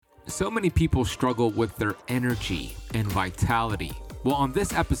So many people struggle with their energy and vitality. Well, on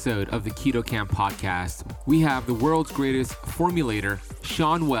this episode of the Keto Camp podcast, we have the world's greatest formulator,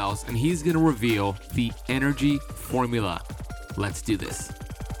 Shawn Wells, and he's going to reveal the energy formula. Let's do this.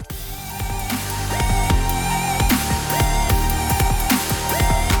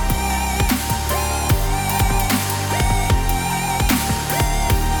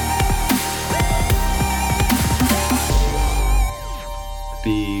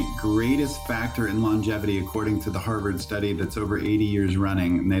 The greatest factor in longevity, according to the Harvard study that's over 80 years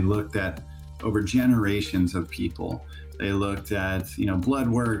running, and they looked at over generations of people. They looked at, blood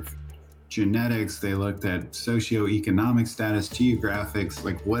work, genetics, they looked at socioeconomic status, geographics,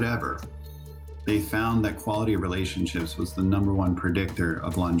 like whatever. They found that quality of relationships was the number one predictor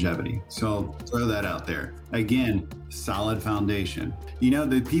of longevity. So throw that out there. Again, solid foundation.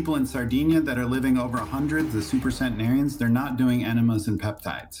 The people in Sardinia that are living over 100, the super centenarians, they're not doing enemas and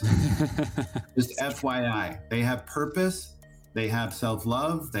peptides. Just FYI, they have purpose, they have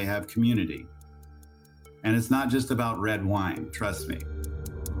self-love, they have community. And it's not just about red wine, trust me.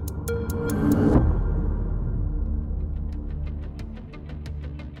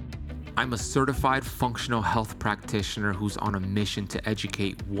 I'm a certified functional health practitioner who's on a mission to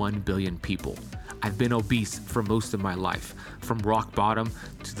educate 1 billion people. I've been obese for most of my life. From rock bottom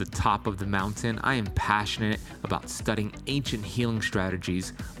to the top of the mountain, I am passionate about studying ancient healing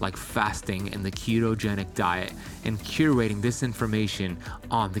strategies like fasting and the ketogenic diet and curating this information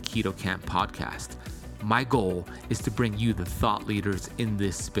on the Keto Camp podcast. My goal is to bring you the thought leaders in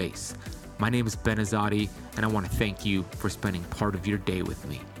this space. My name is Ben Azadi, and I want to thank you for spending part of your day with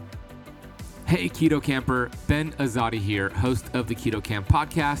me. Hey Keto Camper, Ben Azadi here, host of the Keto Camp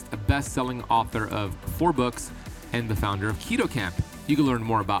podcast, a best-selling author of 4 books, and the founder of Keto Camp. You can learn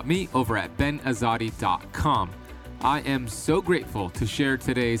more about me over at benazadi.com. I am so grateful to share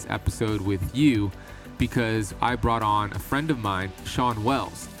today's episode with you because I brought on a friend of mine, Shawn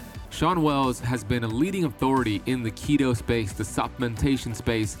Wells. Shawn Wells has been a leading authority in the keto space, the supplementation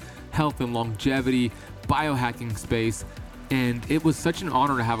space, health and longevity, biohacking space, and it was such an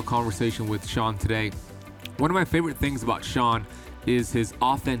honor to have a conversation with Shawn today. One of my favorite things about Shawn is his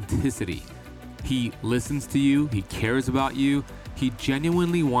authenticity. He listens to you, he cares about you, he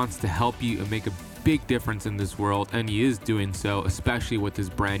genuinely wants to help you and make a big difference in this world, and he is doing so, especially with his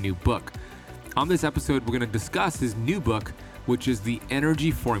brand new book. On this episode, we're going to discuss his new book, which is the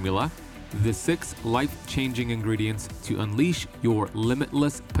Energy Formula, the 6 life-changing ingredients to unleash your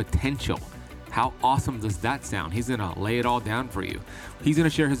limitless potential. How awesome does that sound? He's gonna lay it all down for you. He's gonna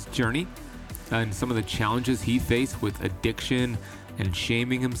share his journey and some of the challenges he faced with addiction and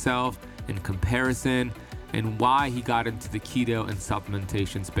shaming himself and comparison and why he got into the keto and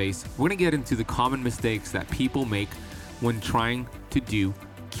supplementation space. We're gonna get into the common mistakes that people make when trying to do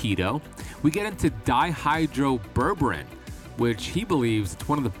keto. We get into dihydroberberine, which he believes is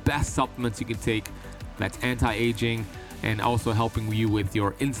one of the best supplements you can take that's anti-aging and also helping you with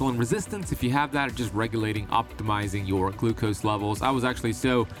your insulin resistance if you have that, or just regulating, optimizing your glucose levels. I was actually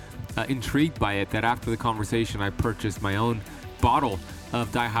so intrigued by it that after the conversation, I purchased my own bottle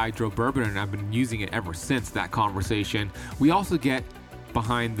of dihydroberberine, and I've been using it ever since that conversation. We also get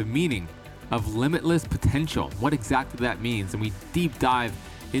behind the meaning of limitless potential, what exactly that means, and we deep dive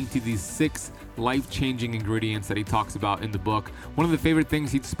into these 6 life-changing ingredients that he talks about in the book. One of the favorite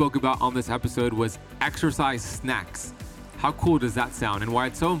things he spoke about on this episode was exercise snacks. How cool does that sound, and why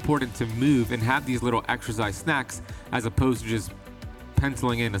it's so important to move and have these little exercise snacks as opposed to just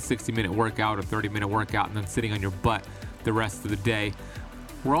penciling in a 60-minute workout or 30-minute workout and then sitting on your butt the rest of the day.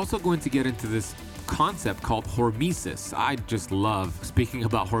 We're also going to get into this concept called hormesis. I just love speaking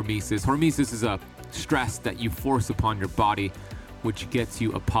about hormesis. Hormesis is a stress that you force upon your body which gets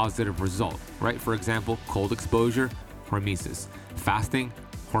you a positive result, right? For example, cold exposure, hormesis. Fasting,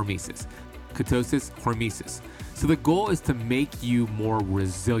 hormesis. Ketosis, hormesis. So the goal is to make you more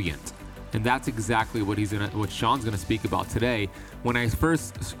resilient. And that's exactly what Shawn's gonna speak about today. When I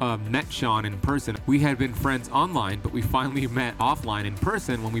first met Shawn in person, we had been friends online, but we finally met offline in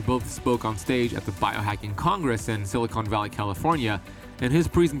person when we both spoke on stage at the Biohacking Congress in Silicon Valley, California. And his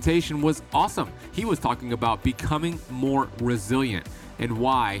presentation was awesome. He was talking about becoming more resilient and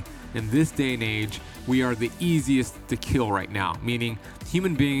why, in this day and age, we are the easiest to kill right now, meaning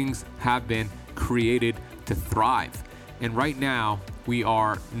human beings have been created to thrive. And right now, we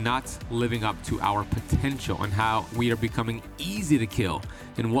are not living up to our potential and how we are becoming easy to kill.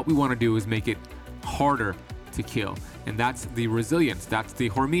 And what we want to do is make it harder to kill. And that's the resilience, that's the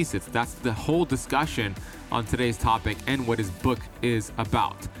hormesis, that's the whole discussion on today's topic and what his book is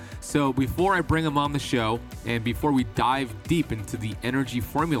about. So before I bring him on the show and before we dive deep into the energy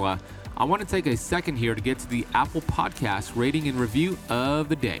formula, I want to take a second here to get to the Apple Podcast rating and review of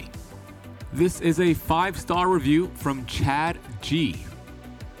the day. This is a 5-star review from Chad G.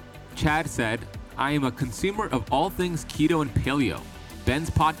 Chad said, I am a consumer of all things keto and paleo. Ben's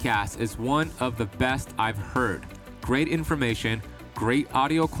podcast is one of the best I've heard. Great information, great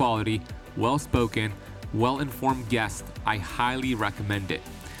audio quality, well-spoken, well-informed guest. I highly recommend it.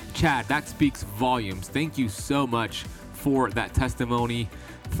 Chad, that speaks volumes. Thank you so much for that testimony,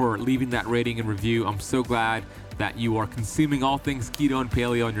 for leaving that rating and review. I'm so glad that you are consuming all things keto and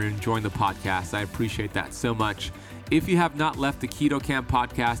paleo and you're enjoying the podcast. I appreciate that so much. If you have not left the Keto Camp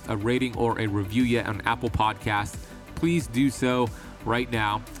podcast a rating or a review yet on Apple Podcasts, please do so right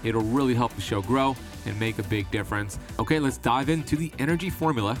now. It'll really help the show grow and make a big difference. Okay, let's dive into the energy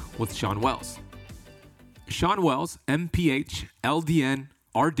formula with Shawn Wells. Shawn Wells, MPH, LDN,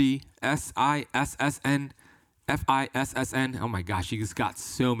 RD, SISSN, FISSN. Oh my gosh, he's got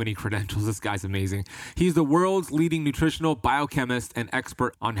so many credentials. This guy's amazing. He's the world's leading nutritional biochemist and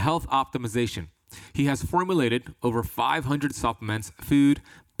expert on health optimization. He has formulated over 500 supplements, food,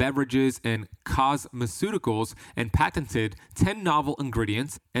 beverages, and cosmeceuticals, and patented 10 novel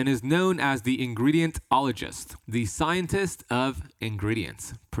ingredients, and is known as the ingredientologist, the scientist of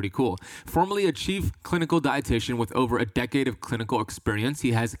ingredients. Pretty cool. Formerly a chief clinical dietitian with over a decade of clinical experience,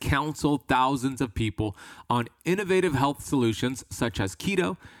 he has counseled thousands of people on innovative health solutions such as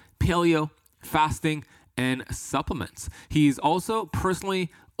keto, paleo, fasting, and supplements. He's also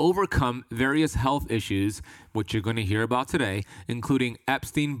personally overcome various health issues, which you're going to hear about today, including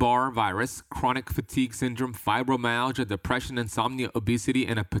Epstein-Barr virus, chronic fatigue syndrome, fibromyalgia, depression, insomnia, obesity,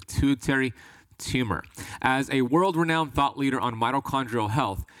 and a pituitary tumor. As a world-renowned thought leader on mitochondrial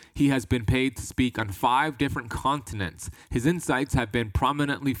health, he has been paid to speak on 5 different continents. His insights have been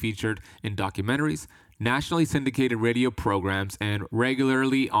prominently featured in documentaries, nationally syndicated radio programs, and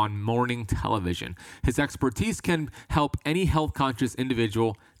regularly on morning television. His expertise can help any health-conscious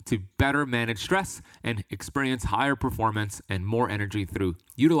individual to better manage stress and experience higher performance and more energy through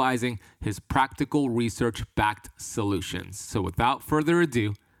utilizing his practical research-backed solutions. So without further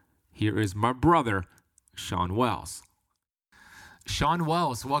ado, here is my brother, Shawn Wells. Shawn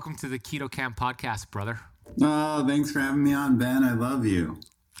Wells, welcome to the Keto Camp podcast, brother. Oh, thanks for having me on, Ben. I love you.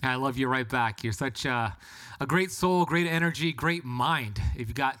 I love you right back. You're such a great soul, great energy, great mind.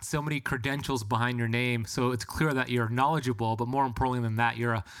 You've got so many credentials behind your name, so it's clear that you're knowledgeable, but more importantly than that,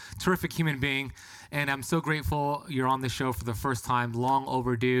 you're a terrific human being, and I'm so grateful you're on the show for the first time, long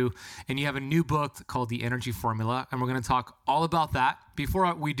overdue, and you have a new book called The Energy Formula, and we're going to talk all about that.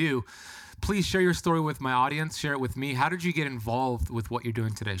 Before we do, please share your story with my audience, share it with me. How did you get involved with what you're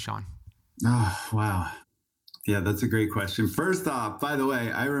doing today, Shawn? Oh, wow. Yeah, that's a great question. First off, by the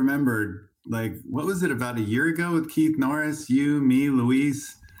way, I remembered, what was it, about a year ago with Keith Norris, you, me,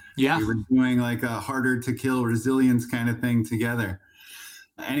 Luis? Yeah. We were doing like a harder to kill resilience kind of thing together.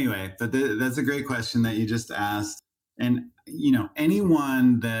 Anyway, but that's a great question that you just asked. And,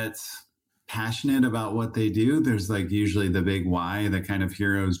 anyone that's passionate about what they do, there's usually the big why, the kind of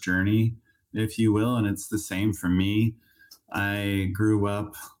hero's journey, if you will. And it's the same for me. I grew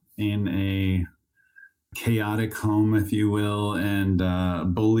up in a chaotic home, if you will, and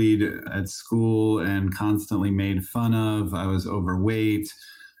bullied at school and constantly made fun of. I was overweight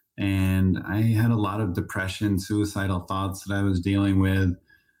and I had a lot of depression, suicidal thoughts that I was dealing with.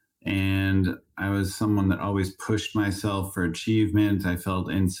 And I was someone that always pushed myself for achievement. I felt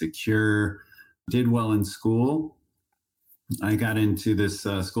insecure, did well in school. I got into this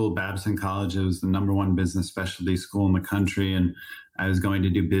school, Babson College. It was the #1 business specialty school in the country. And I was going to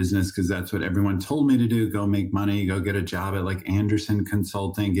do business because that's what everyone told me to do. Go make money, go get a job at Anderson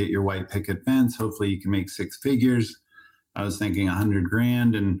Consulting, get your white picket fence. Hopefully you can make 6 figures. I was thinking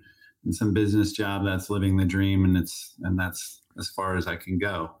 $100,000 and some business job. That's living the dream. And that's as far as I can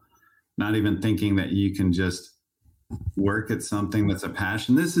go. Not even thinking that you can just work at something that's a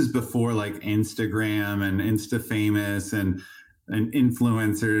passion. This is before Instagram and Insta famous and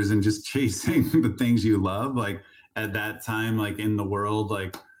influencers and just chasing the things you love. At that time, in the world,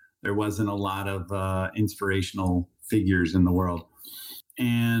 there wasn't a lot of inspirational figures in the world.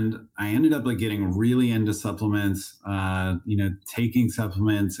 And I ended up getting really into supplements, taking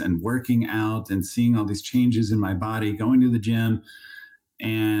supplements and working out and seeing all these changes in my body, going to the gym.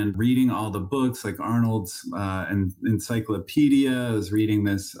 and reading all the books like Arnold's encyclopedia. I was reading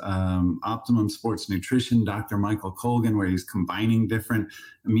this Optimum Sports Nutrition, Dr. Michael Colgan, where he's combining different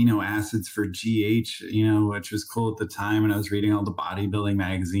amino acids for GH, which was cool at the time. And I was reading all the bodybuilding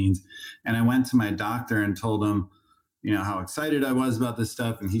magazines. And I went to my doctor and told him, how excited I was about this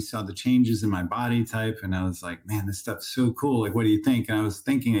stuff. And he saw the changes in my body type. And I was like, man, this stuff's so cool. Like, what do you think? And I was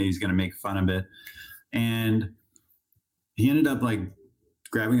thinking he's going to make fun of it. And he ended up like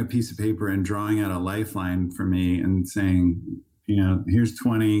grabbing a piece of paper and drawing out a lifeline for me and saying, here's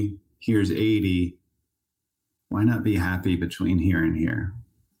 20, here's 80. Why not be happy between here and here?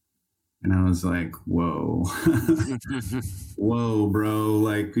 And I was like, whoa, whoa, bro.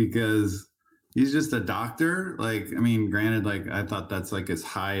 Like, because he's just a doctor. Like, I mean, granted, like I thought that's like as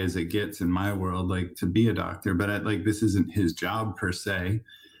high as it gets in my world, like to be a doctor, but this isn't his job per se.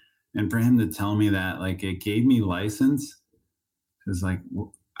 And for him to tell me that, like, it gave me license. Because like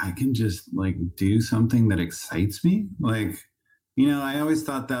I can just like do something that excites me. Like, I always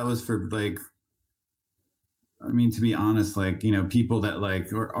thought that was for like, I mean, to be honest, like, people that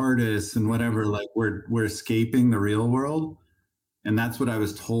like, or artists and whatever, like we're escaping the real world. And that's what I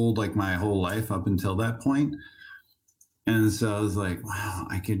was told like my whole life up until that point. And so I was like, wow,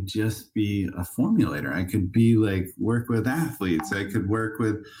 I could just be a formulator. I could be like, work with athletes. I could work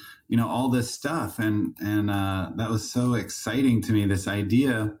with, all this stuff. And that was so exciting to me, this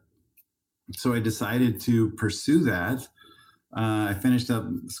idea. So I decided to pursue that. I finished up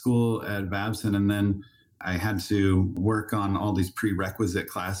school at Babson, and then I had to work on all these prerequisite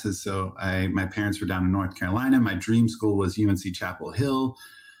classes. So my parents were down in North Carolina. My dream school was UNC Chapel Hill.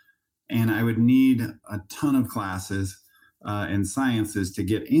 And I would need a ton of classes in sciences to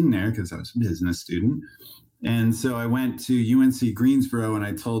get in there because I was a business student. And so I went to UNC Greensboro and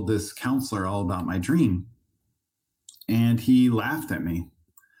I told this counselor all about my dream. And he laughed at me.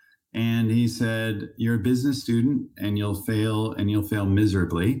 And he said, you're a business student and you'll fail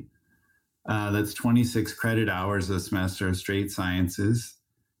miserably. That's 26 credit hours a semester of straight sciences.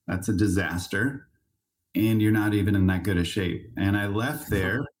 That's a disaster. And you're not even in that good a shape. And I left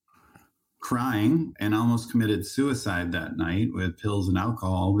there crying and almost committed suicide that night with pills and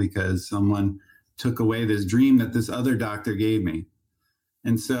alcohol because someone took away this dream that this other doctor gave me.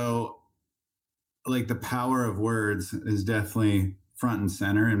 And so like the power of words is definitely front and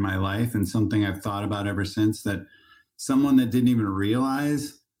center in my life, and something I've thought about ever since, that someone that didn't even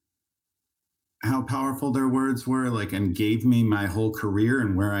realize how powerful their words were, like, and gave me my whole career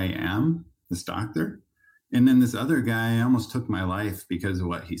and where I am, this doctor. And then this other guy almost took my life because of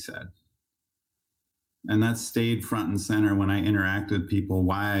what he said. And that stayed front and center when I interact with people,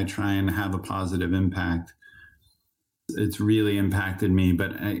 why I try and have a positive impact. It's really impacted me,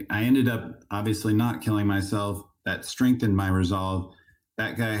 but I ended up obviously not killing myself. That strengthened my resolve.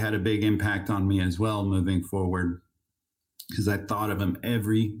 That guy had a big impact on me as well moving forward, because I thought of him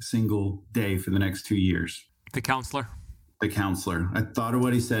every single day for the next 2 years. The counselor? The counselor. I thought of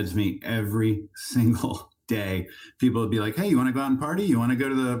what he said to me every single day. People would be like, hey, you want to go out and party? You want to go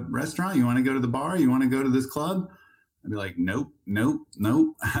to the restaurant? You want to go to the bar? You want to go to this club? I'd be like, nope.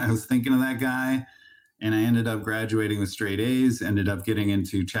 I was thinking of that guy. And I ended up graduating with straight A's, ended up getting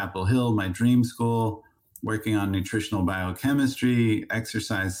into Chapel Hill, my dream school, working on nutritional biochemistry,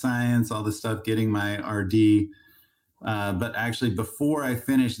 exercise science, all this stuff, getting my RD. But actually, before I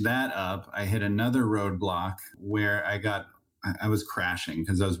finished that up, I hit another roadblock where I was crashing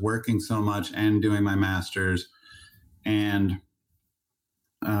because I was working so much and doing my master's, and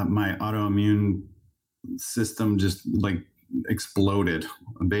my autoimmune system just like exploded,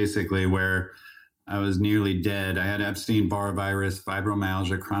 basically, where I was nearly dead. I had Epstein-Barr virus,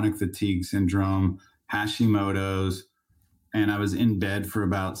 fibromyalgia, chronic fatigue syndrome, Hashimoto's, and I was in bed for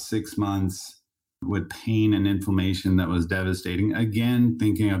about 6 months with pain and inflammation that was devastating. Again,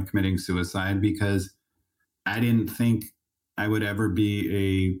 thinking of committing suicide because I didn't think I would ever be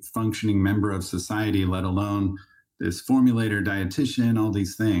a functioning member of society, let alone this formulator, dietitian, all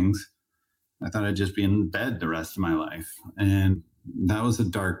these things. I thought I'd just be in bed the rest of my life. And that was a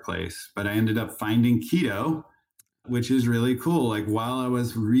dark place. But I ended up finding keto, which is really cool. Like, while I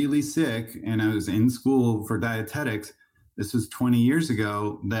was really sick and I was in school for dietetics, this was 20 years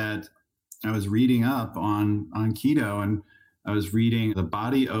ago, that I was reading up on keto, and I was reading The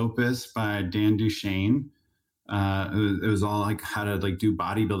Body Opus by Dan Duchaine. It was all like how to like do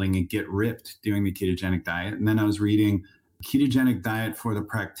bodybuilding and get ripped doing the ketogenic diet. And then I was reading Ketogenic Diet for the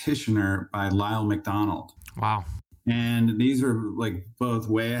Practitioner by Lyle McDonald. Wow. And these were like both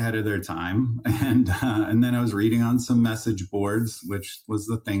way ahead of their time. And then I was reading on some message boards, which was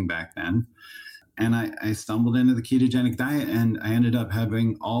the thing back then. And I stumbled into the ketogenic diet, and I ended up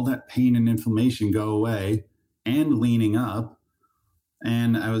having all that pain and inflammation go away and leaning up.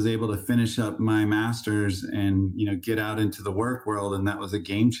 And I was able to finish up my master's and, get out into the work world. And that was a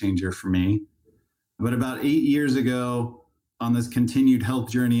game changer for me. But about 8 years ago, on this continued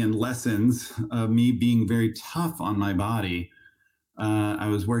health journey and lessons of me being very tough on my body, I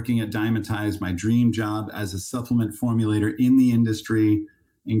was working at Dymatize, my dream job as a supplement formulator in the industry.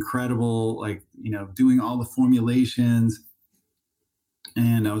 Incredible, doing all the formulations.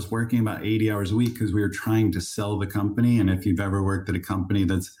 And I was working about 80 hours a week because we were trying to sell the company. And if you've ever worked at a company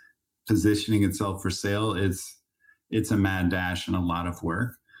that's positioning itself for sale, it's a mad dash and a lot of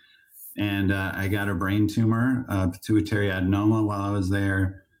work. And I got a brain tumor, pituitary adenoma, while I was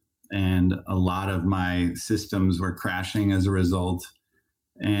there. And a lot of my systems were crashing as a result.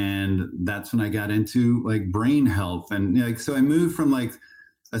 And that's when I got into brain health. And so I moved from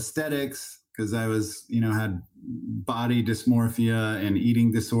aesthetics, because I was, had body dysmorphia and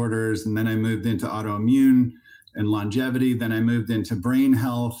eating disorders. And then I moved into autoimmune and longevity. Then I moved into brain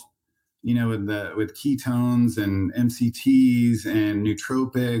health, with ketones and MCTs and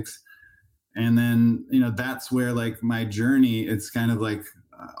nootropics. And then, that's where my journey, it's kind of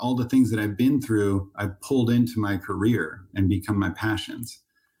all the things that I've been through, I've pulled into my career and become my passions.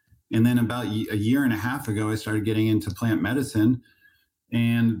 And then about a year and a half ago, I started getting into plant medicine.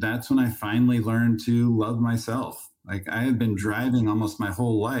 And that's when I finally learned to love myself. I had been driving almost my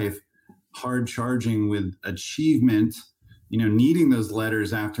whole life, hard charging with achievement, needing those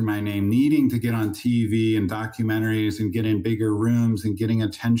letters after my name, needing to get on TV and documentaries and get in bigger rooms and getting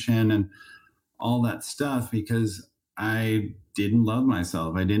attention and all that stuff, because I didn't love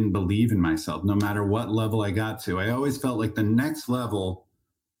myself. I didn't believe in myself, no matter what level I got to. I always felt like the next level,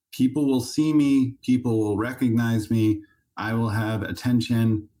 people will see me, people will recognize me, I will have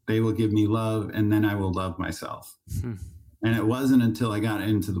attention, they will give me love, and then I will love myself. And it wasn't until I got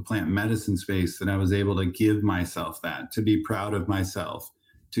into the plant medicine space that I was able to give myself that, to be proud of myself,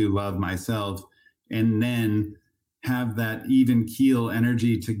 to love myself, and then have that even keel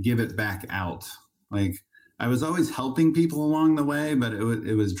energy to give it back out. I was always helping people along the way, but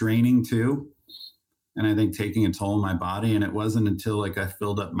it was draining too. And I think taking a toll on my body. And it wasn't until I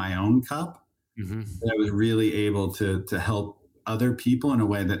filled up my own cup that I was really able to help other people in a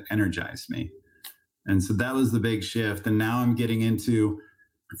way that energized me. And so that was the big shift. And now I'm getting into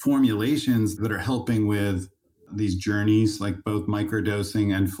formulations that are helping with these journeys, like both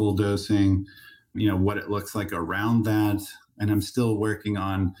microdosing and full dosing, what it looks like around that. And I'm still working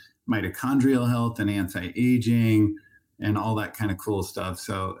on mitochondrial health and anti-aging and all that kind of cool stuff.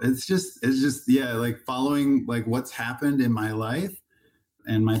 So it's just following what's happened in my life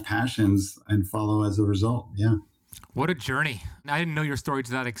and my passions, and follow as a result. Yeah. What a journey. I didn't know your story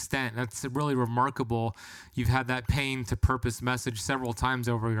to that extent. That's really remarkable. You've had that pain to purpose message several times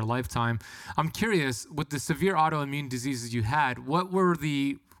over your lifetime. I'm curious, with the severe autoimmune diseases you had, what were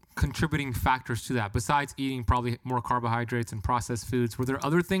the contributing factors to that? Besides eating probably more carbohydrates and processed foods, were there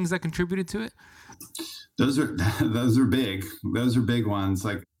other things that contributed to it? Those are big. Those are big ones.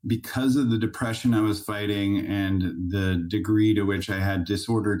 Because of the depression I was fighting and the degree to which I had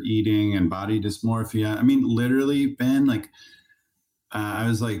disordered eating and body dysmorphia. I mean, literally, Ben, I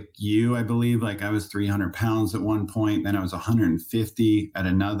was like you, I believe, I was 300 pounds at one point. Then I was 150 at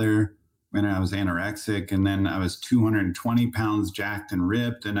another when I was anorexic. And then I was 220 pounds jacked and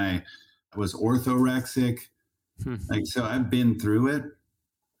ripped. And I was orthorexic. So I've been through it.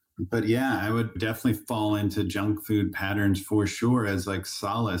 But yeah, I would definitely fall into junk food patterns for sure as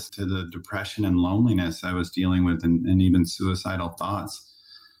solace to the depression and loneliness I was dealing with, and even suicidal thoughts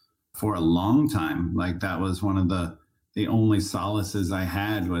for a long time. That was one of the only solaces I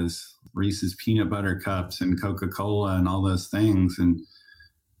had was Reese's peanut butter cups and Coca-Cola and all those things. And,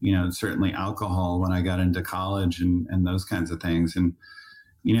 certainly alcohol when I got into college and those kinds of things. And,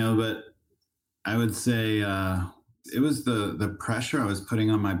 but I would say, it was the pressure I was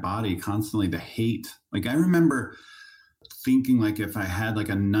putting on my body constantly, the hate. I remember thinking if I had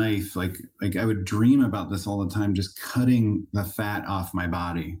a knife, I would dream about this all the time, just cutting the fat off my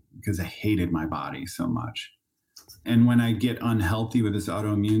body because I hated my body so much. And when I get unhealthy with this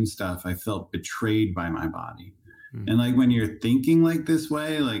autoimmune stuff, I felt betrayed by my body. And when you're thinking this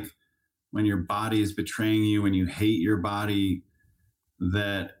way, when your body is betraying you, when you hate your body,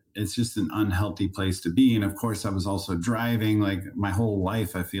 that it's just an unhealthy place to be. And of course, I was also driving my whole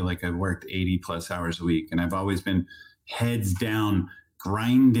life. I feel I've worked 80 plus hours a week, and I've always been heads down,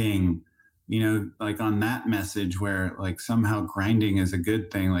 grinding, on that message where somehow grinding is a good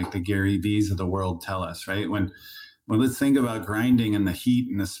thing, the Gary V's of the world tell us, right? When Well, let's think about grinding and the heat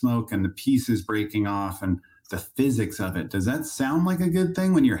and the smoke and the pieces breaking off and the physics of it. Does that sound like a good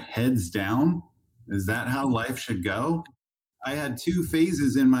thing when your head's down? Is that how life should go? I had two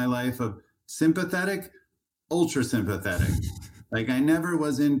phases in my life of sympathetic, ultra sympathetic. Like I never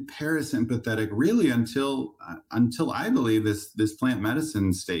was in parasympathetic really until I believe this plant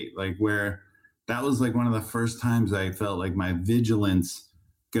medicine state, like where that was like one of the first times I felt like my vigilance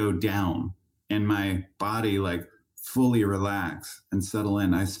go down and my body like fully relax and settle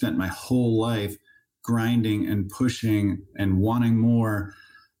in. I spent my whole life grinding and pushing and wanting more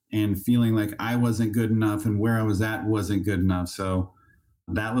and feeling like I wasn't good enough and where I was at wasn't good enough. So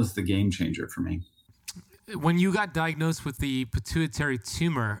that was the game changer for me. When you got diagnosed with the pituitary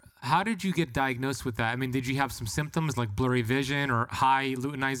tumor, how did you get diagnosed with that? I mean, did you have some symptoms like blurry vision or high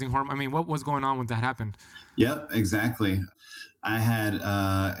luteinizing hormone? I mean, what was going on when that happened? Yep, exactly. I had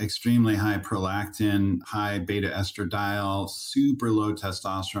extremely high prolactin, high beta estradiol, super low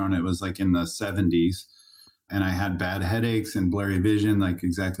testosterone. It was like in the 70s. And I had bad headaches and blurry vision, like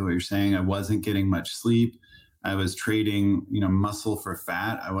exactly what you're saying. I wasn't getting much sleep. I was trading, muscle for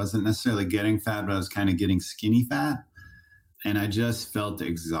fat. I wasn't necessarily getting fat, but I was kind of getting skinny fat. And I just felt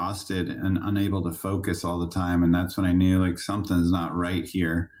exhausted and unable to focus all the time. And that's when I knew like something's not right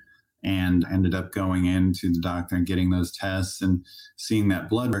here. And ended up going into the doctor and getting those tests and seeing that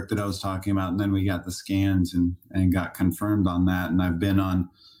blood work that I was talking about. And then we got the scans and got confirmed on that. And I've been on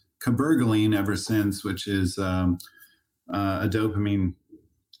cabergoline ever since, which is a dopamine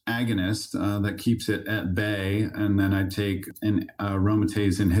agonist that keeps it at bay. And then I take an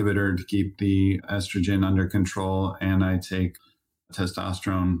aromatase inhibitor to keep the estrogen under control. And I take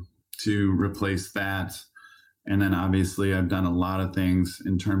testosterone to replace that. And then obviously I've done a lot of things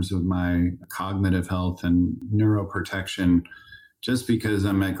in terms of my cognitive health and neuroprotection just because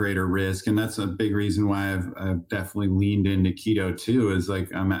I'm at greater risk. And that's a big reason why I've definitely leaned into keto too, is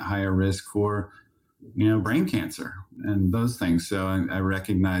like I'm at higher risk for, brain cancer and those things. So I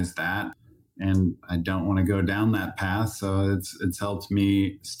recognize that and I don't want to go down that path. So it's helped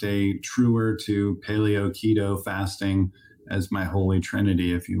me stay truer to paleo keto fasting as my holy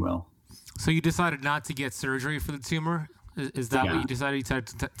trinity, if you will. So you decided not to get surgery for the tumor? Is that what you decided? You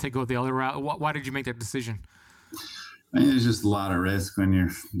decided to go the other route? Why did you make that decision? I mean, there's just a lot of risk when you're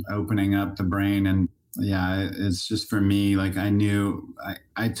opening up the brain. And it's just for me, like I knew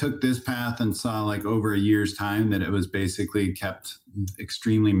I took this path and saw like over a year's time that it was basically kept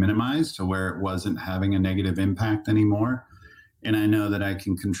extremely minimized to where it wasn't having a negative impact anymore. And I know that I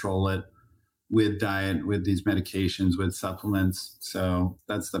can control it with diet, with these medications, with supplements. So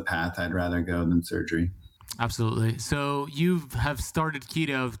that's the path I'd rather go than surgery. Absolutely. So you have started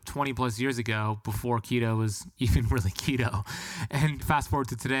keto 20 plus years ago, before keto was even really keto. And fast forward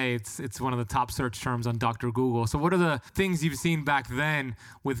to today, it's one of the top search terms on Dr. Google. So what are the things you've seen back then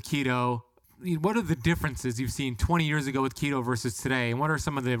with keto? What are the differences you've seen 20 years ago with keto versus today? And what are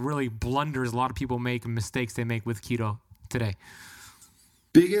some of the really blunders a lot of people make and mistakes they make with keto today?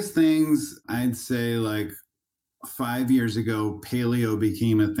 Biggest things, I'd say like 5 years ago, paleo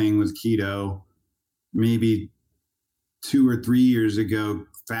became a thing with keto. Maybe 2 or 3 years ago,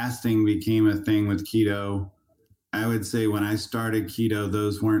 fasting became a thing with keto. I would say when I started keto,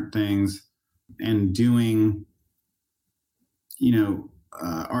 those weren't things. And doing,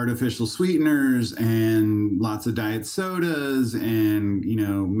 artificial sweeteners and lots of diet sodas and,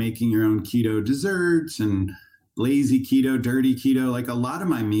 making your own keto desserts and lazy keto, dirty keto. Like a lot of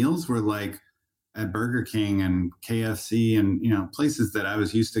my meals were like at Burger King and KFC and, places that I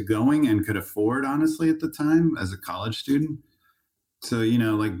was used to going and could afford, honestly, at the time as a college student. So,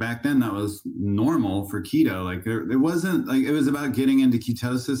 like back then that was normal for keto. Like there wasn't like, it was about getting into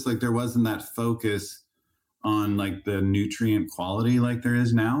ketosis. Like there wasn't that focus on like the nutrient quality like there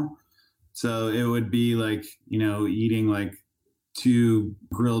is now. So it would be like, eating like 2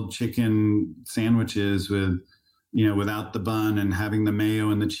 grilled chicken sandwiches with, without the bun and having the mayo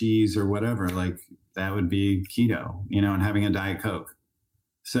and the cheese or whatever, like that would be keto, and having a Diet Coke.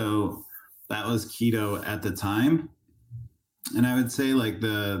 So that was keto at the time. And I would say like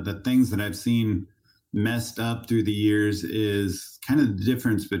the things that I've seen messed up through the years is kind of the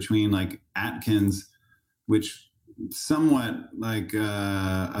difference between like Atkins, which somewhat like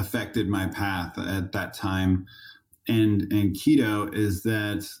affected my path at that time, and keto is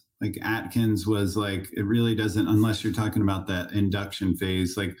that like Atkins was like, it really doesn't, unless you're talking about that induction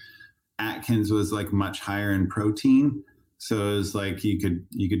phase, like Atkins was like much higher in protein. So it was like, you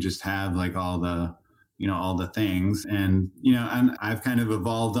could just have like all the things. And, and I've kind of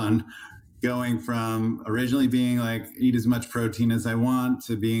evolved on going from originally being like eat as much protein as I want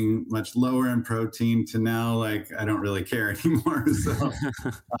to being much lower in protein to now like I don't really care anymore. So,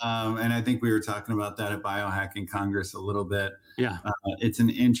 and I think we were talking about that at Biohacking Congress a little bit. Yeah. It's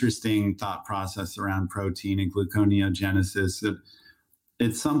an interesting thought process around protein and gluconeogenesis.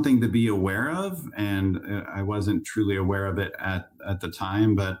 It's something to be aware of, and I wasn't truly aware of it at the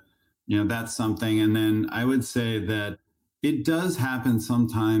time, but that's something. And then I would say that it does happen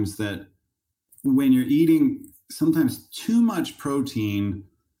sometimes that when you're eating sometimes too much protein,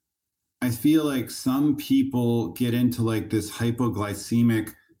 I feel like some people get into like this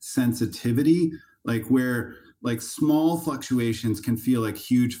hypoglycemic sensitivity, like where like small fluctuations can feel like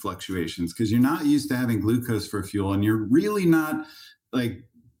huge fluctuations because you're not used to having glucose for fuel, and you're really not like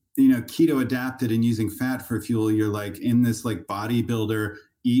keto adapted and using fat for fuel. You're like in this like bodybuilder,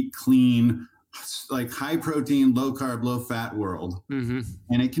 eat clean, like high protein, low carb, low fat world. Mm-hmm.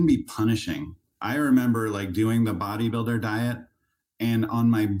 And it can be punishing. I remember like doing the bodybuilder diet, and on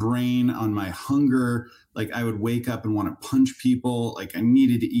my brain, on my hunger, like I would wake up and want to punch people. Like I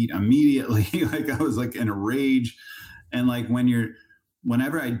needed to eat immediately. Like I was like in a rage. And like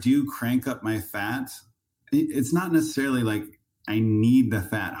whenever I do crank up my fat, it's not necessarily like I need the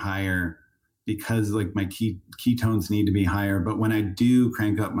fat higher because like my ketones need to be higher. But when I do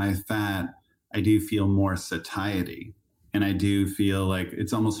crank up my fat, I do feel more satiety. And I do feel like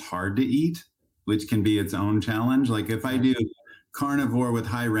it's almost hard to eat, which can be its own challenge. Like if I do carnivore with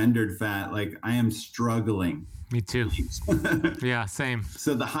high rendered fat, like I am struggling. Me too. Yeah, same.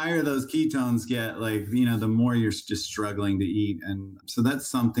 So the higher those ketones get, like, the more you're just struggling to eat. And so that's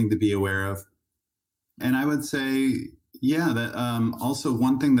something to be aware of. And I would say, yeah, that also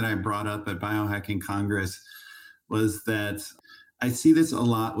one thing that I brought up at Biohacking Congress was that I see this a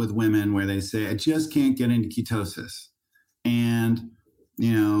lot with women where they say, I just can't get into ketosis. And,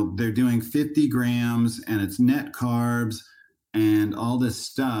 they're doing 50 grams and it's net carbs and all this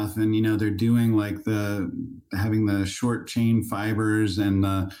stuff. And, they're doing like having the short chain fibers and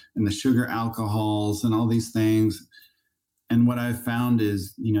the sugar alcohols and all these things. And what I've found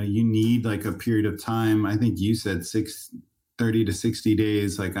is, you need like a period of time. I think you said 30 to 60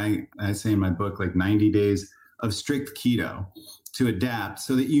 days. Like I say in my book, like 90 days of strict keto to adapt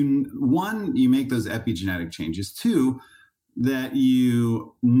so that you make those epigenetic changes. Two, that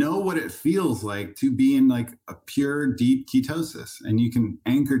you know what it feels like to be in like a pure deep ketosis, and you can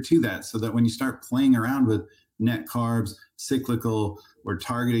anchor to that so that when you start playing around with net carbs, cyclical or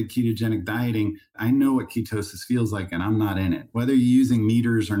targeted ketogenic dieting, I know what ketosis feels like and I'm not in it, whether you're using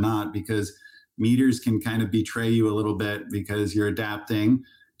meters or not, because meters can kind of betray you a little bit because you're adapting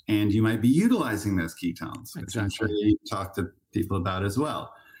and you might be utilizing those ketones, which I'm sure you talk to people about as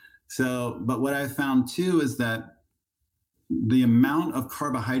well. So, but what I found too is that the amount of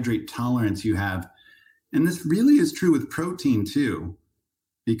carbohydrate tolerance you have, and this really is true with protein too,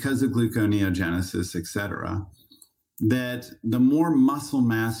 because of gluconeogenesis, et cetera, that the more muscle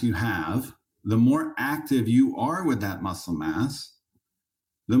mass you have, the more active you are with that muscle mass,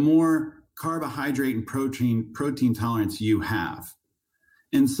 the more carbohydrate and protein tolerance you have.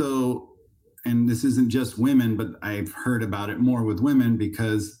 And so, and this isn't just women, but I've heard about it more with women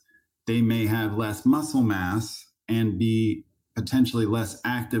because they may have less muscle mass and be potentially less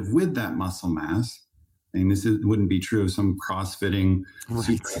active with that muscle mass. And wouldn't be true of some CrossFitting,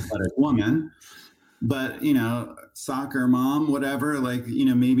 super athletic woman. But, soccer mom, whatever, like,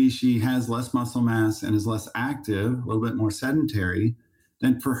 maybe she has less muscle mass and is less active, a little bit more sedentary.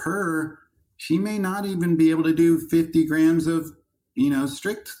 Then for her, she may not even be able to do 50 grams of,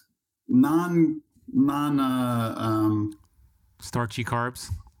 strict starchy carbs.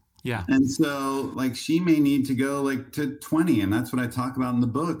 Yeah. And so like she may need to go like to 20. And that's what I talk about in the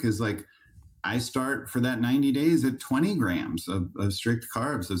book is like, I start for that 90 days at 20 grams of strict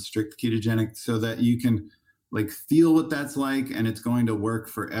carbs, of strict ketogenic, so that you can like feel what that's like. And it's going to work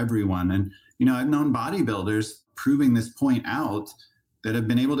for everyone. And, I've known bodybuilders proving this point out that have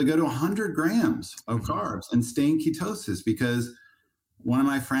been able to go to 100 grams of carbs and stay in ketosis because one of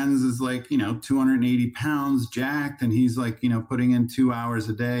my friends is like, 280 pounds, jacked, and he's like, putting in 2 hours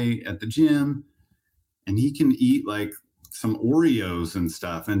a day at the gym, and he can eat like some Oreos and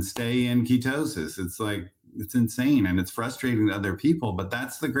stuff and stay in ketosis. It's like, it's insane and it's frustrating to other people, but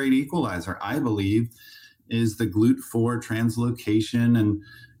that's the great equalizer, I believe, is the GLUT4 translocation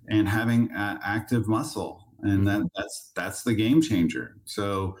and having active muscle. And that's the game changer.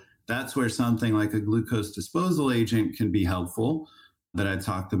 So that's where something like a glucose disposal agent can be helpful, that I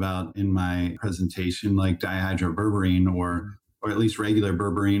talked about in my presentation, like dihydroberberine or at least regular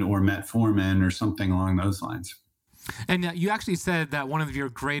berberine or metformin or something along those lines. And you actually said that one of your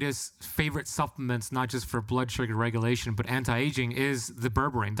greatest favorite supplements, not just for blood sugar regulation, but anti-aging, is the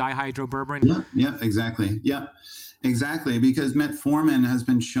berberine, dihydroberberine. Yeah, yeah, exactly. Yeah, exactly. Because metformin has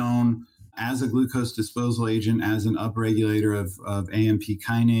been shown as a glucose disposal agent, as an upregulator of AMP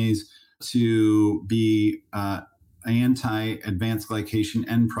kinase, to be anti-advanced glycation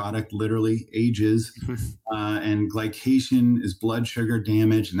end product, literally ages. And glycation is blood sugar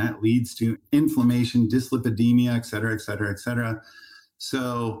damage, and that leads to inflammation, dyslipidemia, et cetera, et cetera, et cetera.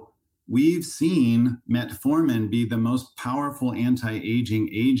 So we've seen metformin be the most powerful anti-aging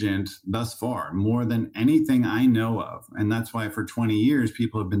agent thus far, more than anything I know of. And that's why for 20 years,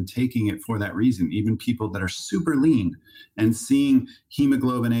 people have been taking it for that reason. Even people that are super lean and seeing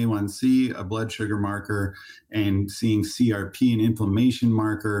hemoglobin A1C, a blood sugar marker, and seeing CRP, an inflammation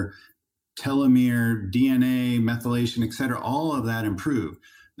marker, telomere, DNA, methylation, et cetera, all of that improve.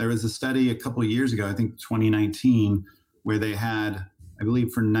 There was a study a couple of years ago, I think 2019, where they had, I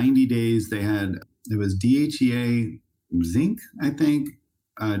believe for 90 days, it was DHEA, zinc, I think,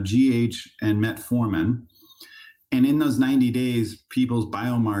 GH, and metformin. And in those 90 days, people's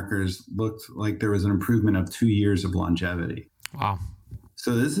biomarkers looked like there was an improvement of 2 years of longevity. Wow.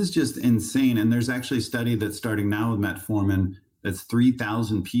 So this is just insane. And there's actually a study that's starting now with metformin that's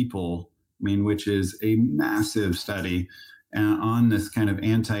 3,000 people, which is a massive study on this kind of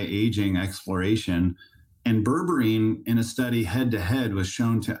anti-aging exploration. And berberine in a study head-to-head was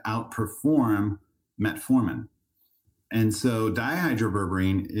shown to outperform metformin. And so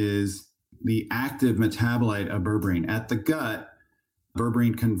dihydroberberine is the active metabolite of berberine. At the gut,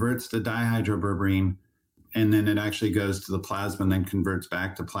 berberine converts to dihydroberberine, and then it actually goes to the plasma and then converts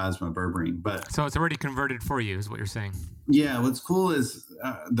back to plasma berberine. So it's already converted for you, is what you're saying. Yeah, what's cool is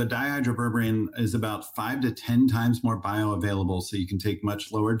the dihydroberberine is about 5 to 10 times more bioavailable, so you can take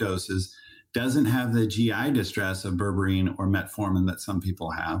much lower doses. Doesn't have the GI distress of berberine or metformin that some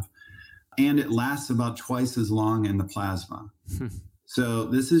people have. And it lasts about twice as long in the plasma. So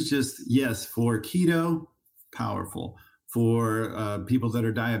this is just, yes, for keto, powerful. For people that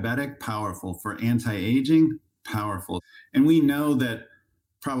are diabetic, powerful. For anti-aging, powerful. And we know that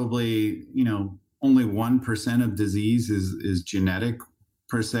probably, only 1% of disease is genetic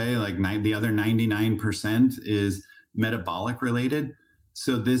per se, like the other 99% is metabolic related.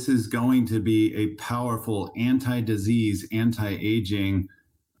 So this is going to be a powerful anti-disease, anti-aging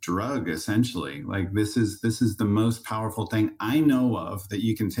drug, essentially. Like this is the most powerful thing I know of that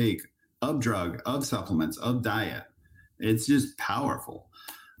you can take, of drug, of supplements, of diet. It's just powerful.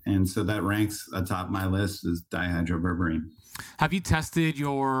 And so that ranks atop my list is dihydroberberine. Have you tested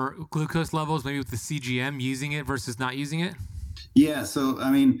your glucose levels, maybe with the CGM, using it versus not using it? Yeah. So,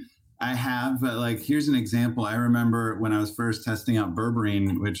 I have, but here's an example. I remember when I was first testing out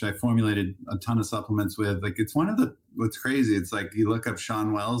berberine, which I formulated a ton of supplements with, it's what's crazy. It's like you look up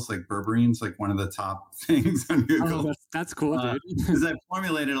Shawn Wells, berberine's one of the top things on Google. Oh, that's cool, dude. Because I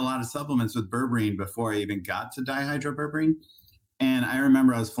formulated a lot of supplements with berberine before I even got to dihydroberberine. And I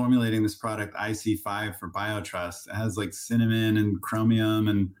remember I was formulating this product, IC5 for BioTrust. It has cinnamon and chromium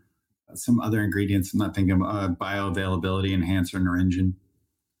and some other ingredients. I'm not thinking of bioavailability enhancer, naringin.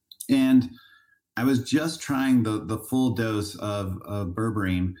 And I was just trying the full dose of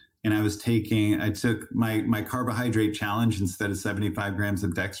berberine, and I took my carbohydrate challenge instead of 75 grams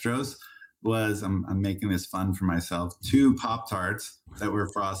of dextrose was, I'm making this fun for myself, 2 Pop-Tarts that were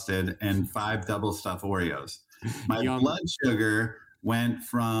frosted and 5 double stuffed Oreos. My blood sugar went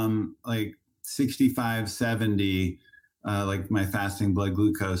from 65, 70, my fasting blood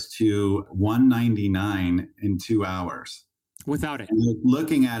glucose, to 199 in 2 hours. Without it. And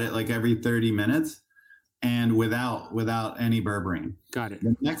looking at it every 30 minutes and without any berberine. Got it.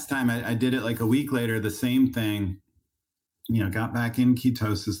 The next time I did it a week later, the same thing, got back in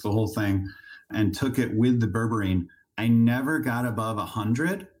ketosis, the whole thing, and took it with the berberine. I never got above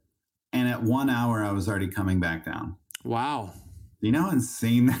 100. And at 1 hour, I was already coming back down. Wow. You know how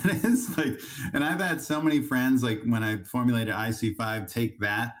insane that is? And I've had so many friends, when I formulated IC5, take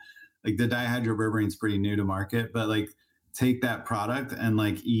that. The dihydroberberine is pretty new to market, but take that product and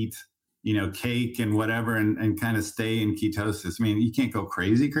eat, cake and whatever, and kind of stay in ketosis. You can't go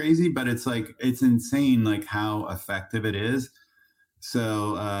crazy, but it's it's insane, how effective it is.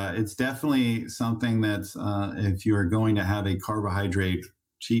 So it's definitely something that's, if you're going to have a carbohydrate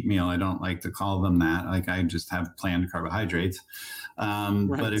cheat meal, I don't like to call them that. I just have planned carbohydrates. Right,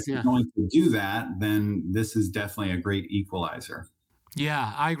 but if you're going to do that, then this is definitely a great equalizer.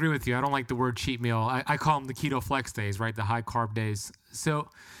 Yeah, I agree with you. I don't like the word cheat meal. I call them the keto flex days, right? The high carb days. So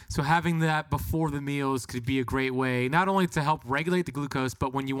having that before the meals could be a great way, not only to help regulate the glucose,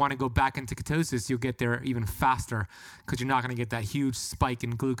 but when you want to go back into ketosis, you'll get there even faster because you're not going to get that huge spike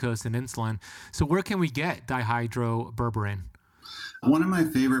in glucose and insulin. So where can we get dihydroberberine? One of my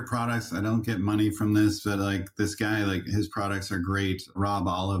favorite products, I don't get money from this, but like this guy, like his products are great. Rob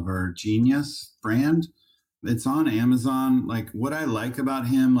Oliver, Genius brand. It's on Amazon. Like what I like about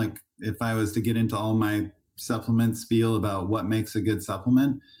him, like if I was to get into all my supplement spiel about what makes a good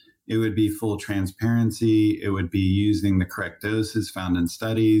supplement, it would be full transparency. It would be using the correct doses found in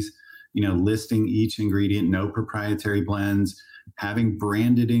studies, listing each ingredient, no proprietary blends, having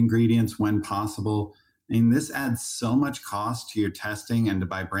branded ingredients when possible. And this adds so much cost to your testing, and to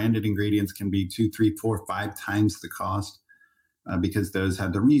buy branded ingredients can be 2, 3, 4, 5 times the cost because those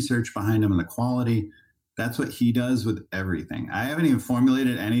have the research behind them and the quality. That's what he does with everything. I haven't even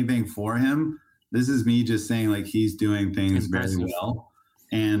formulated anything for him. This is me just saying like he's doing things very well.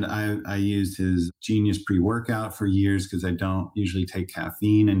 And I used his Genius pre-workout for years because I don't usually take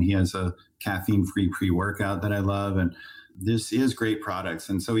caffeine, and he has a caffeine-free pre-workout that I love. And this is great products.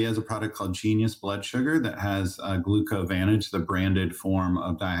 And so he has a product called Genius Blood Sugar that has Glucovantage, the branded form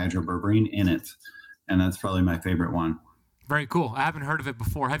of dihydroberberine, in it. And that's probably my favorite one. Very cool. I haven't heard of it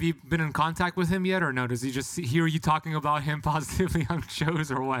before. Have you been in contact with him yet, or no? Does he just hear you talking about him positively on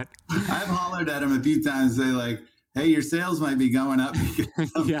shows, or what? I've hollered at him a few times, say like, hey, your sales might be going up.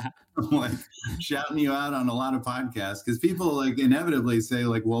 Yeah. I'm like shouting you out on a lot of podcasts because people like inevitably say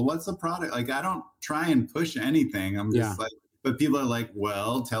like, well, what's the product? Like, I don't try and push anything. I'm just like, but people are like,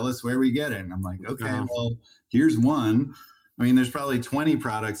 well, tell us where we get it. And I'm like, okay, well, here's one. I mean, there's probably 20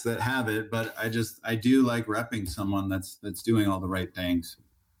 products that have it, but I do like repping someone that's doing all the right things.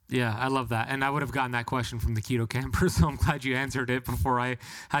 Yeah, I love that. And I would have gotten that question from the keto camper, so I'm glad you answered it before I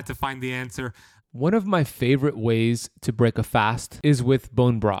had to find the answer. One of my favorite ways to break a fast is with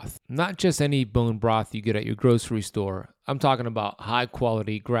bone broth. Not just any bone broth you get at your grocery store. I'm talking about high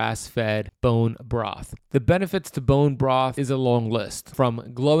quality grass-fed bone broth. The benefits to bone broth is a long list,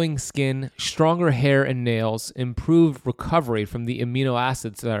 from glowing skin, stronger hair and nails, improved recovery from the amino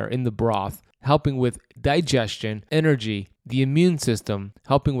acids that are in the broth, helping with digestion, energy, the immune system,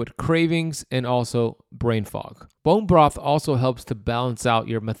 helping with cravings, and also brain fog. Bone broth also helps to balance out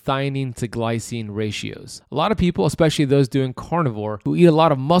your methionine to glycine ratios. A lot of people, especially those doing carnivore, who eat a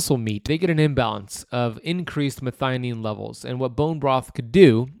lot of muscle meat, they get an imbalance of increased methionine levels. And what bone broth could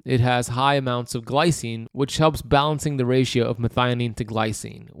do, it has high amounts of glycine, which helps balancing the ratio of methionine to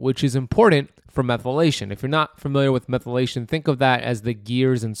glycine, which is important for methylation. If you're not familiar with methylation, think of that as the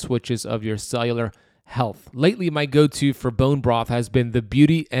gears and switches of your cellular health. Lately, my go-to for bone broth has been the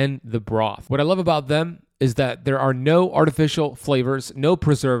Beauty and the Broth. What I love about them is that there are no artificial flavors, no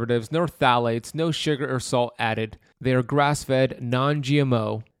preservatives, no phthalates, no sugar or salt added. They are grass-fed,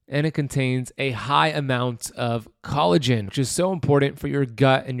 non-GMO, and it contains a high amount of collagen, which is so important for your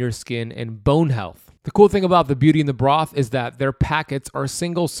gut and your skin and bone health. The cool thing about the Beauty and the Broth is that their packets are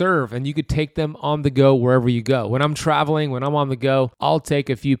single serve, and you could take them on the go wherever you go. When I'm traveling, when I'm on the go, I'll take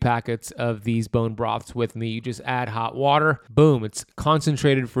a few packets of these bone broths with me. You just add hot water, boom, it's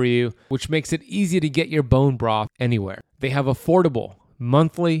concentrated for you, which makes it easy to get your bone broth anywhere. They have affordable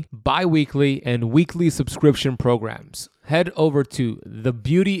monthly, bi-weekly, and weekly subscription programs. Head over to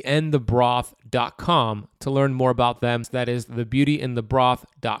thebeautyandthebroth.com to learn more about them. That is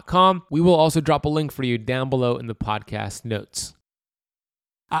thebeautyandthebroth.com. We will also drop a link for you down below in the podcast notes.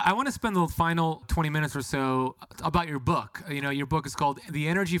 I want to spend the final 20 minutes or so about your book. Your book is called The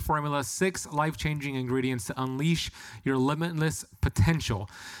Energy Formula, 6 Life-Changing Ingredients to Unleash Your Limitless Potential.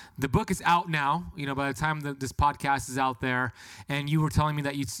 The book is out now, by the time that this podcast is out there. And you were telling me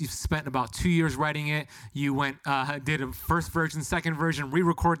that you spent about 2 years writing it. You did a first version, second version,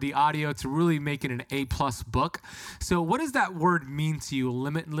 re-record the audio to really make it an A+ book. So what does that word mean to you,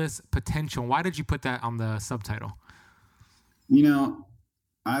 limitless potential? Why did you put that on the subtitle?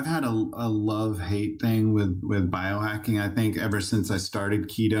 I've had a love-hate thing with biohacking. I think ever since I started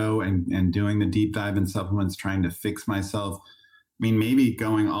keto and doing the deep dive in supplements, trying to fix myself. I mean, maybe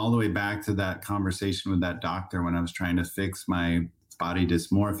going all the way back to that conversation with that doctor when I was trying to fix my body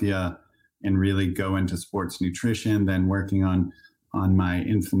dysmorphia and really go into sports nutrition, then working on my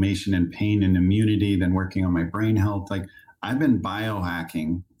inflammation and pain and immunity, then working on my brain health. Like, I've been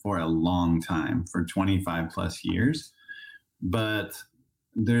biohacking for a long time, for 25 plus years, but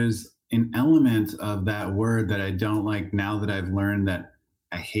there's an element of that word that I don't like now that I've learned that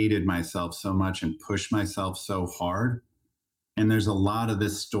I hated myself so much and pushed myself so hard. And there's a lot of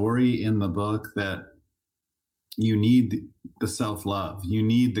this story in the book that you need the self-love, you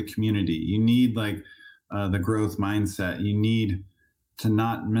need the community, you need the growth mindset, you need to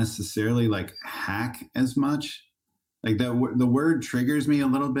not necessarily like hack as much. Like the word triggers me a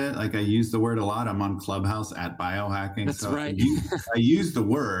little bit. Like I use the word a lot. I'm on Clubhouse at biohacking. That's So right. I use the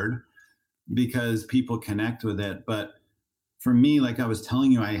word because people connect with it. But for me, like I was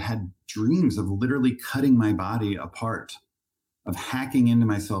telling you, I had dreams of literally cutting my body apart, of hacking into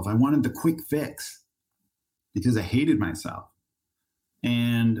myself. I wanted the quick fix because I hated myself.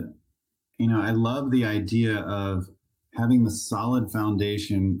 And, I love the idea of having the solid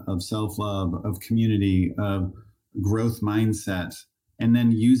foundation of self love, of community, of growth mindset, and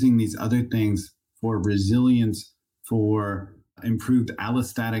then using these other things for resilience, for improved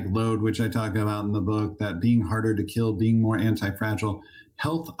allostatic load, which I talk about in the book, that being harder to kill, being more anti-fragile,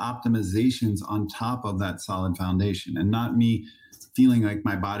 health optimizations on top of that solid foundation, and not me feeling like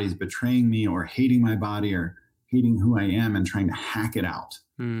my body's betraying me or hating my body or hating who I am and trying to hack it out.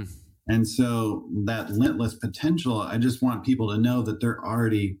 And so that limitless potential, I just want people to know that they're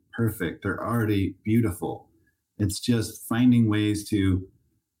already perfect. They're already beautiful. It's just finding ways to,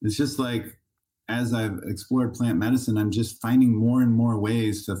 it's just like, as I've explored plant medicine, I'm just finding more and more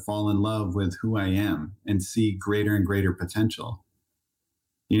ways to fall in love with who I am and see greater and greater potential.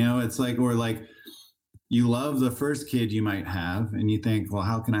 It's like, or like you love the first kid you might have and you think, well,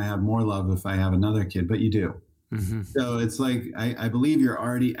 how can I have more love if I have another kid? But you do. Mm-hmm. So it's like, I believe you're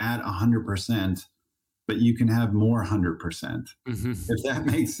already at 100%, but you can have more 100%, if that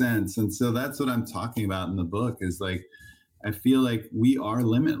makes sense. And so that's what I'm talking about in the book is like, I feel like we are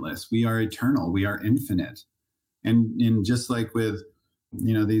limitless. We are eternal. We are infinite. And just like with,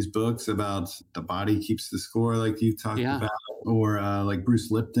 these books about the body keeps the score, like you talked about, or like Bruce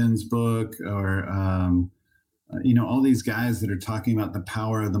Lipton's book, or, all these guys that are talking about the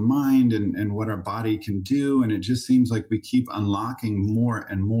power of the mind and what our body can do. And it just seems like we keep unlocking more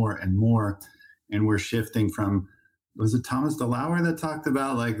and more and more. And we're shifting from, was it Thomas DeLauer that talked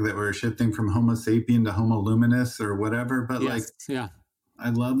about like that we're shifting from Homo sapien to Homo luminous or whatever? But I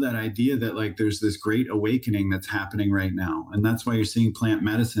love that idea that like there's this great awakening that's happening right now. And that's why you're seeing plant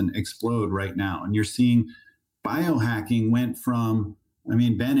medicine explode right now. And you're seeing biohacking went from,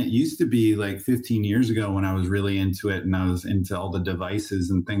 Ben, it used to be like 15 years ago when I was really into it and I was into all the devices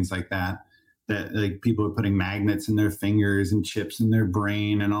and things like that like people were putting magnets in their fingers and chips in their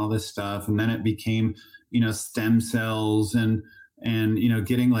brain and all this stuff. And then it became, stem cells and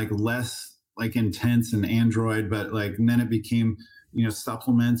getting like less like intense and android, but like, and then it became,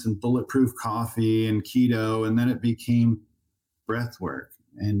 supplements and bulletproof coffee and keto. And then it became breath work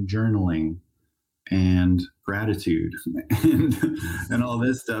and journaling and gratitude and all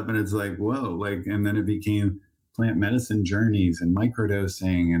this stuff. And it's like, whoa, like, and then it became plant medicine journeys and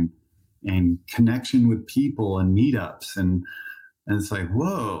microdosing and connection with people and meetups. And it's like,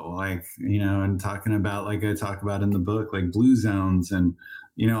 whoa, like, and talking about, like I talk about in the book, like blue zones and,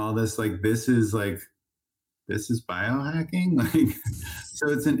 all this, like, this is biohacking. Like, so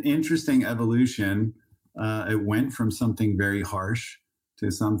it's an interesting evolution. It went from something very harsh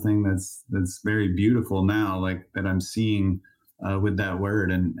to something that's very beautiful now, like that I'm seeing with that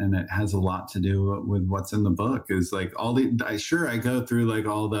word. And it has a lot to do with what's in the book is like I go through like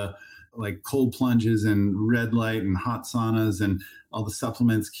all the like cold plunges and red light and hot saunas and all the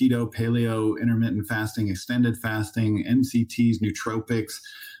supplements, keto, paleo, intermittent fasting, extended fasting, MCTs, nootropics.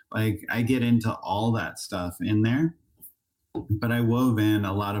 Like I get into all that stuff in there, but I wove in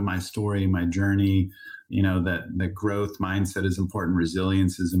a lot of my story, my journey, that growth mindset is important,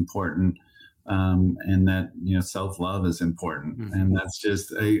 resilience is important, and that, self-love is important. Mm-hmm. And that's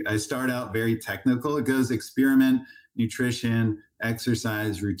just, I start out very technical. It goes experiment, nutrition,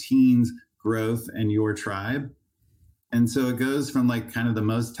 exercise, routines, growth, and your tribe. And so it goes from like kind of the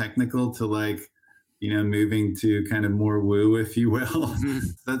most technical to like, moving to kind of more woo, if you will. Mm-hmm.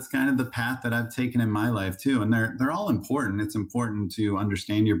 That's kind of the path that I've taken in my life too. And they're all important. It's important to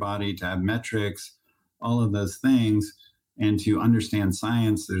understand your body, to have metrics, all of those things, and to understand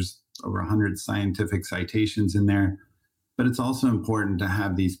science. There's over 100 scientific citations in there. But it's also important to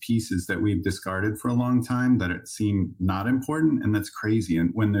have these pieces that we've discarded for a long time that it seem not important. And that's crazy.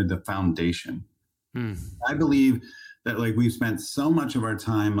 And when they're the foundation, I believe that like we've spent so much of our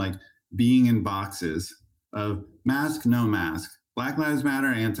time like being in boxes of mask, no mask, Black Lives Matter,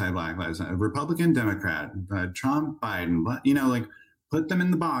 anti-Black Lives Matter, Republican, Democrat, Trump, Biden, like put them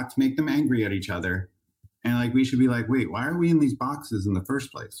in the box, make them angry at each other. And like, we should be like, wait, why are we in these boxes in the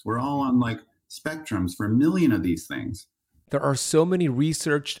first place? We're all on like spectrums for a million of these things. There are so many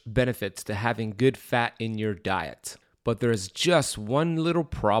researched benefits to having good fat in your diet, but there is just one little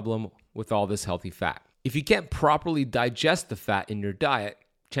problem with all this healthy fat. If you can't properly digest the fat in your diet,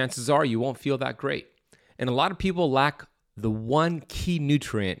 chances are you won't feel that great. And a lot of people lack the one key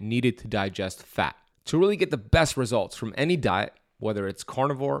nutrient needed to digest fat. To really get the best results from any diet, whether it's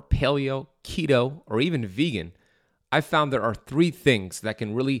carnivore, paleo, keto, or even vegan, I found there are 3 things that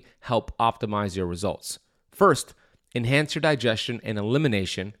can really help optimize your results. First, enhance your digestion and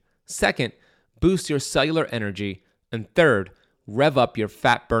elimination. Second, boost your cellular energy. And third, rev up your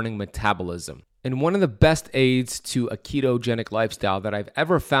fat-burning metabolism. And one of the best aids to a ketogenic lifestyle that I've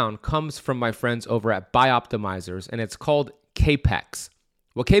ever found comes from my friends over at Bioptimizers, and it's called KPEX.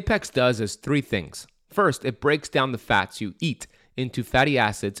 What KPEX does is 3 things. First, it breaks down the fats you eat into fatty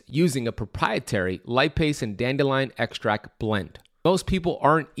acids using a proprietary lipase and dandelion extract blend. Most people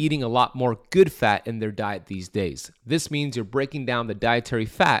aren't eating a lot more good fat in their diet these days. This means you're breaking down the dietary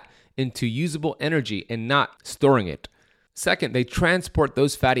fat into usable energy and not storing it. Second, they transport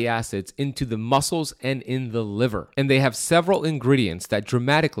those fatty acids into the muscles and in the liver. And they have several ingredients that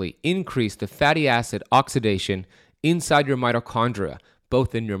dramatically increase the fatty acid oxidation inside your mitochondria,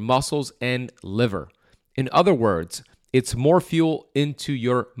 both in your muscles and liver. In other words, it's more fuel into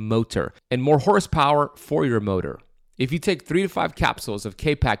your motor and more horsepower for your motor. If you take 3 to 5 capsules of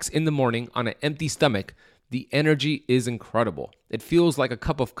K-Pax in the morning on an empty stomach, the energy is incredible. It feels like a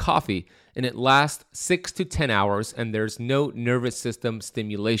cup of coffee and it lasts 6 to 10 hours and there's no nervous system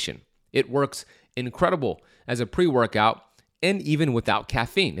stimulation. It works incredible as a pre-workout and even without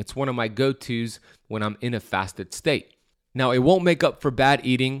caffeine. It's one of my go-tos when I'm in a fasted state. Now, it won't make up for bad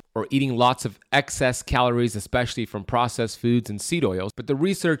eating or eating lots of excess calories, especially from processed foods and seed oils, but the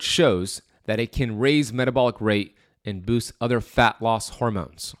research shows that it can raise metabolic rate and boost other fat loss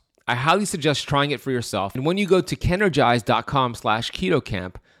hormones. I highly suggest trying it for yourself. And when you go to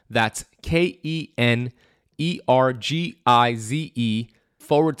kenergize.com/ketocamp, that's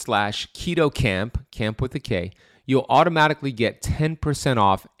KENERGIZE/ketocamp, camp with a K, you'll automatically get 10%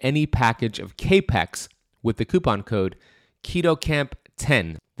 off any package of KPEX with the coupon code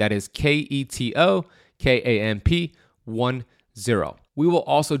KETOCAMP10. That is KETOKAMP10. We will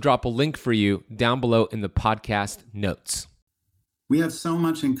also drop a link for you down below in the podcast notes. We have so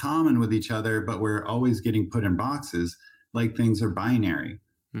much in common with each other, but we're always getting put in boxes like things are binary.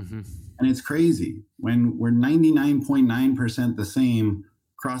 Mm-hmm. And it's crazy when we're 99.9% the same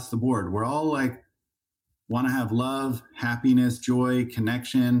across the board. We're all like, want to have love, happiness, joy,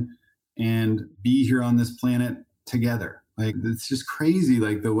 connection, and be here on this planet together. Like, it's just crazy,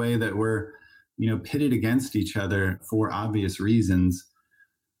 like the way that we're, pitted against each other for obvious reasons.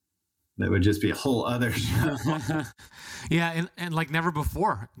 That would just be a whole other show. Yeah, and like never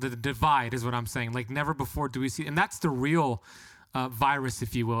before, the divide is what I'm saying. Like never before do we see, and that's the real virus,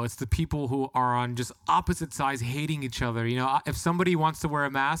 if you will. It's the people who are on just opposite sides hating each other. If somebody wants to wear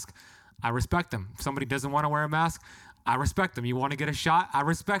a mask, I respect them. If somebody doesn't want to wear a mask, I respect them. You want to get a shot? I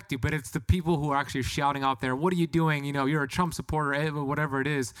respect you. But it's the people who are actually shouting out there, what are you doing? You're a Trump supporter, whatever it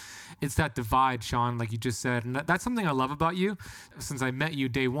is. It's that divide, Shawn, like you just said. And that's something I love about you. Since I met you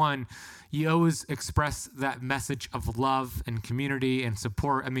day one, you always express that message of love and community and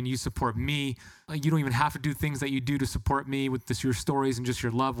support. I mean, you support me. You don't even have to do things that you do to support me with your stories and just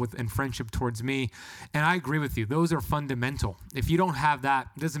your love and friendship towards me. And I agree with you. Those are fundamental. If you don't have that,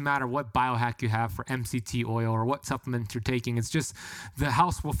 it doesn't matter what biohack you have for MCT oil or what supplements you're taking. It's just the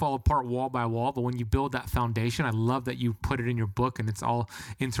house will fall apart wall by wall. But when you build that foundation, I love that you put it in your book and it's all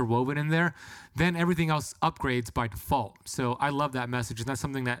interwoven in there. Then everything else upgrades by default. So I love that message. And that's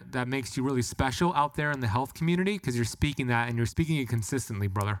something that makes you really special out there in the health community because you're speaking that and you're speaking it consistently,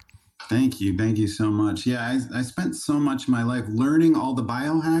 brother. Thank you. Thank you so much. Yeah, I spent so much of my life learning all the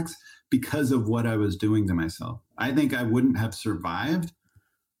biohacks because of what I was doing to myself. I think I wouldn't have survived.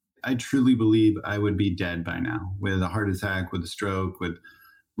 I truly believe I would be dead by now with a heart attack, with a stroke, with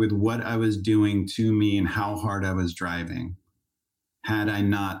what I was doing to me and how hard I was driving had I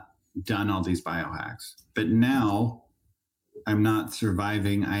not done all these biohacks. But now I'm not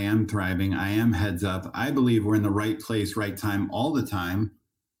surviving. I am thriving. I am heads up. I believe we're in the right place, right time, all the time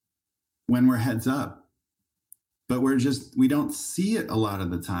when we're heads up. But we don't see it a lot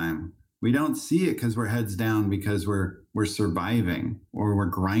of the time. We don't see it because we're heads down because we're surviving or we're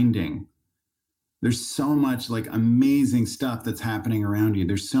grinding. There's so much like amazing stuff that's happening around you.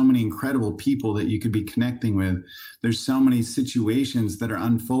 There's so many incredible people that you could be connecting with. There's so many situations that are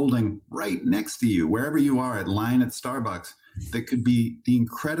unfolding right next to you, wherever you are, at line at Starbucks, that could be the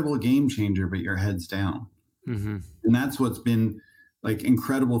incredible game changer, but your head's down. Mm-hmm. And that's what's been like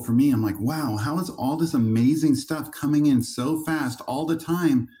incredible for me. I'm like, wow, how is all this amazing stuff coming in so fast all the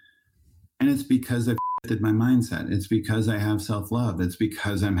time? And it's because I've shifted my mindset. It's because I have self-love. It's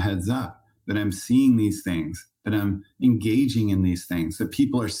because I'm heads up, that I'm seeing these things, that I'm engaging in these things, that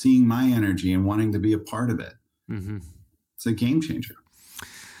people are seeing my energy and wanting to be a part of it. Mm-hmm. It's a game changer.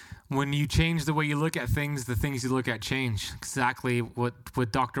 When you change the way you look at things, the things you look at change. Exactly what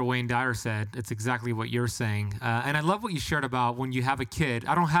Dr. Wayne Dyer said. It's exactly what you're saying. And I love what you shared about when you have a kid.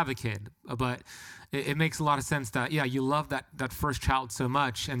 I don't have a kid, but it makes a lot of sense that, yeah, you love that first child so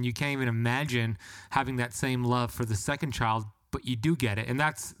much, and you can't even imagine having that same love for the second child, but you do get it. And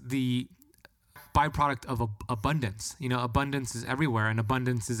that's the byproduct of abundance. Abundance is everywhere, and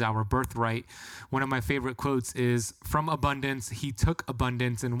abundance is our birthright. One of my favorite quotes is, from abundance, he took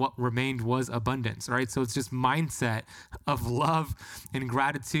abundance, and what remained was abundance, right? So it's just mindset of love and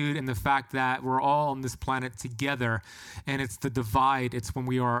gratitude, and the fact that we're all on this planet together, and it's the divide. It's when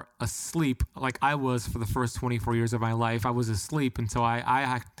we are asleep, like I was for the first 24 years of my life. I was asleep until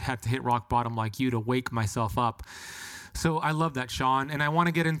I had to hit rock bottom like you to wake myself up. So I love that, Shawn. And I want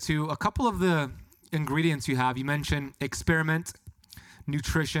to get into a couple of the ingredients you have. You mentioned experiment,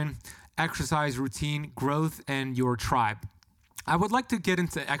 nutrition, exercise routine, growth, and your tribe. I would like to get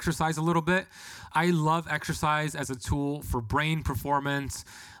into exercise a little bit. I love exercise as a tool for brain performance,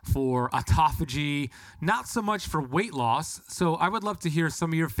 for autophagy, not so much for weight loss. So I would love to hear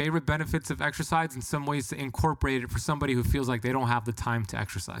some of your favorite benefits of exercise and some ways to incorporate it for somebody who feels like they don't have the time to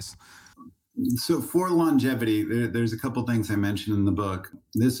exercise. So for longevity, there's a couple things I mentioned in the book.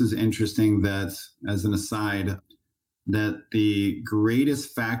 This is interesting that, as an aside, that the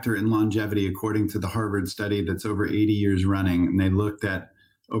greatest factor in longevity, according to the Harvard study that's over 80 years running, and they looked at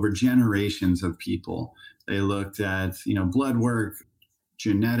over generations of people. They looked at, blood work,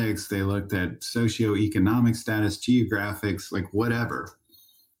 genetics. They looked at socioeconomic status, geographics, like whatever.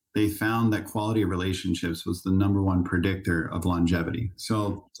 They found that quality of relationships was the number one predictor of longevity.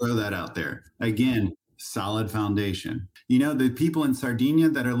 So throw that out there. Again, solid foundation. The people in Sardinia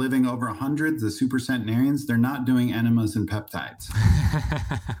that are living over 100, the supercentenarians, they're not doing enemas and peptides.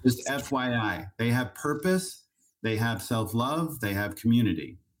 Just FYI, they have purpose, they have self-love, they have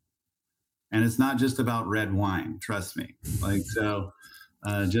community. And it's not just about red wine, trust me.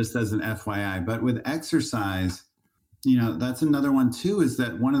 Just as an FYI. But with exercise, that's another one too, is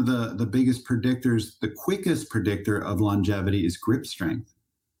that one of the biggest predictors, the quickest predictor of longevity is grip strength.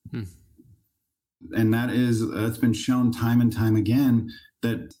 And that's been shown time and time again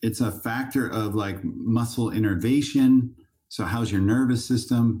that it's a factor of like muscle innervation. So how's your nervous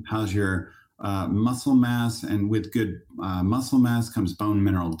system? How's your muscle mass? And with good muscle mass comes bone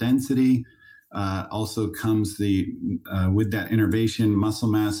mineral density. Also comes with that innervation, muscle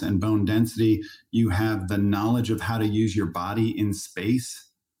mass, and bone density, you have the knowledge of how to use your body in space,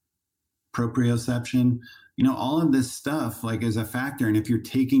 proprioception, all of this stuff is a factor. And if you're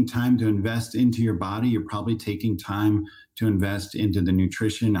taking time to invest into your body, you're probably taking time to invest into the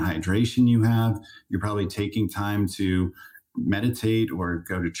nutrition, hydration you have. You're probably taking time to meditate or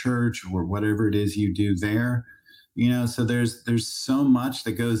go to church or whatever it is you do there. So there's so much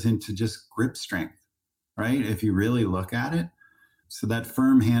that goes into just grip strength, right? If you really look at it. So that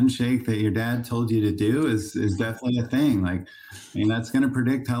firm handshake that your dad told you to do is definitely a thing. That's going to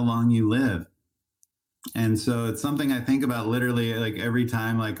predict how long you live. And so it's something I think about literally every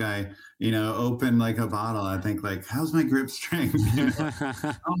time I, open a bottle, I think how's my grip strength?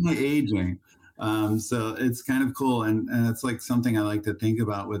 How am I aging? So it's kind of cool. And it's something I like to think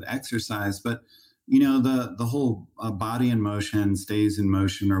about with exercise. But the whole body in motion stays in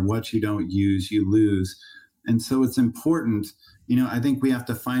motion, or what you don't use, you lose. And so it's important, I think we have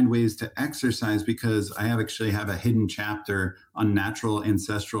to find ways to exercise, because I actually have a hidden chapter on natural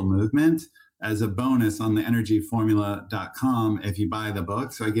ancestral movement as a bonus on the energyformula.com if you buy the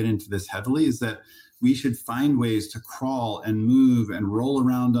book. So I get into this heavily, is that we should find ways to crawl and move and roll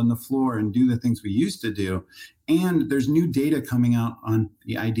around on the floor and do the things we used to do. And there's new data coming out on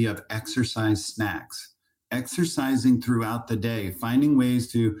the idea of exercise snacks, exercising throughout the day, finding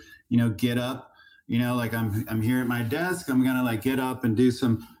ways to, get up, I'm here at my desk, I'm going to get up and do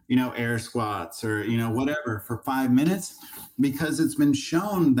some, air squats or, whatever for 5 minutes, because it's been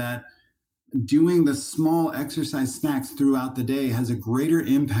shown that doing the small exercise snacks throughout the day has a greater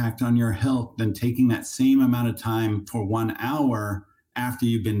impact on your health than taking that same amount of time for 1 hour after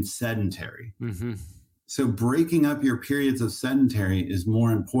you've been sedentary. Mm-hmm. So breaking up your periods of sedentary is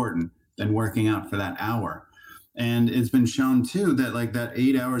more important than working out for that hour. And it's been shown too that that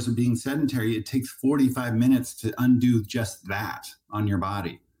 8 hours of being sedentary, it takes 45 minutes to undo just that on your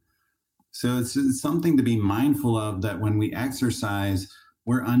body. So it's something to be mindful of, that when we exercise,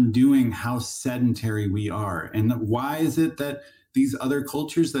 we're undoing how sedentary we are. And why is it that these other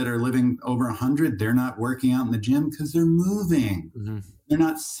cultures that are living over 100, they're not working out in the gym? Because they're moving. Mm-hmm. They're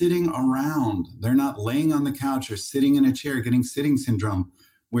not sitting around. They're not laying on the couch or sitting in a chair, getting sitting syndrome.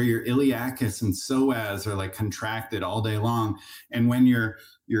 where your iliacus and psoas are like contracted all day long. And when your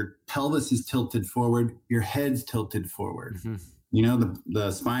pelvis is tilted forward, your head's tilted forward. Mm-hmm. You know,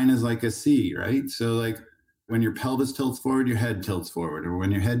 the spine is like a C, right? So like when your pelvis tilts forward, your head tilts forward, or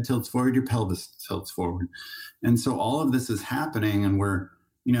when your head tilts forward, your pelvis tilts forward. And so all of this is happening, and we're,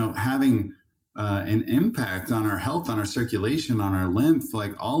 you know, having an impact on our health, on our circulation, on our lymph,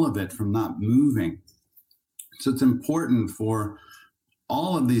 like all of it from not moving. So it's important for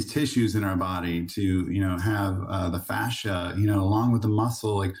all of these tissues in our body to, you know, have the fascia, you know, along with the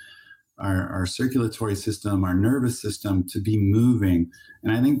muscle, like our circulatory system, our nervous system to be moving.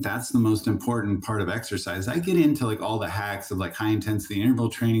 And I think that's the most important part of exercise. I get into like all the hacks of like high intensity interval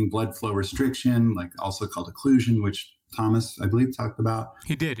training, blood flow restriction, like also called occlusion, which Thomas, I believe, talked about.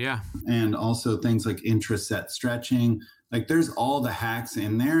 He did, yeah. And also things like intraset stretching. Like there's all the hacks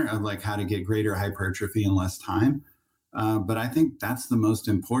in there of like how to get greater hypertrophy in less time. But I think that's the most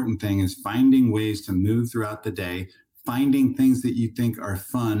important thing, is finding ways to move throughout the day, finding things that you think are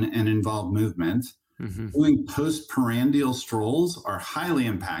fun and involve movement. Mm-hmm. Doing postprandial strolls are highly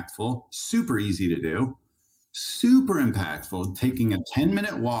impactful, super easy to do, super impactful. Taking a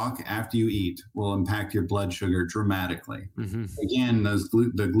 10-minute walk after you eat will impact your blood sugar dramatically. Mm-hmm. Again, the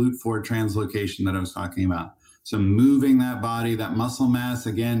GLUT4 translocation that I was talking about. So moving that body, that muscle mass,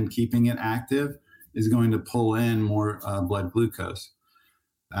 again, keeping it active is going to pull in more blood glucose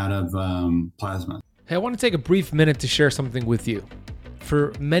out of plasma. Hey, I want to take a brief minute to share something with you.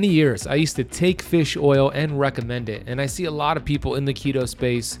 For many years, I used to take fish oil and recommend it, and I see a lot of people in the keto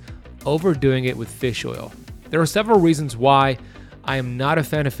space overdoing it with fish oil. There are several reasons why I am not a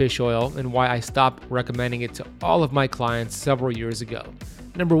fan of fish oil and why I stopped recommending it to all of my clients several years ago.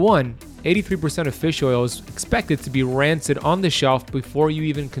 Number one, 83% of fish oil is expected to be rancid on the shelf before you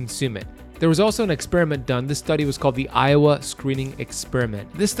even consume it. There was also an experiment done. This study was called the Iowa Screening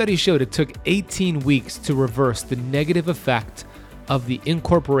Experiment. This study showed it took 18 weeks to reverse the negative effect of the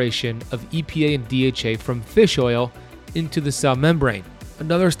incorporation of EPA and DHA from fish oil into the cell membrane.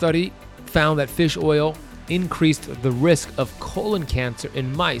 Another study found that fish oil increased the risk of colon cancer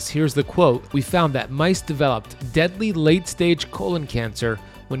in mice. Here's the quote: "We found that mice developed deadly late-stage colon cancer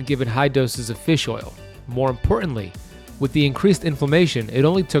when given high doses of fish oil. More importantly, with the increased inflammation, it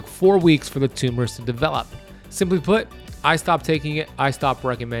only took 4 weeks for the tumors to develop." Simply put, I stopped taking it. I stopped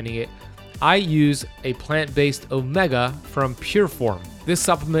recommending it. I use a plant-based omega from Pureform. This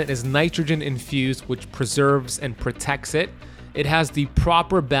supplement is nitrogen infused, which preserves and protects it. It has the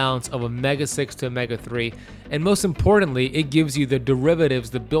proper balance of omega-6 to omega-3, and most importantly, it gives you the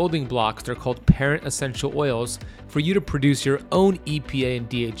derivatives, the building blocks, they're called parent essential oils, for you to produce your own EPA and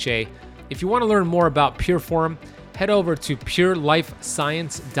DHA. If you want to learn more about Pureform, head over to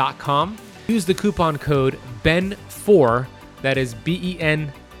purelifescience.com. Use the coupon code BEN4, that is BEN,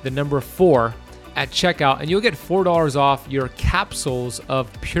 the number 4, at checkout, and you'll get $4 off your capsules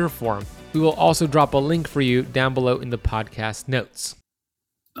of Pureform. We will also drop a link for you down below in the podcast notes.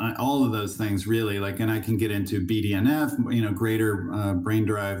 All of those things really, like, and I can get into BDNF, you know, greater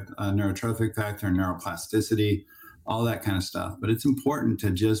brain-derived neurotrophic factor, neuroplasticity, all that kind of stuff. But it's important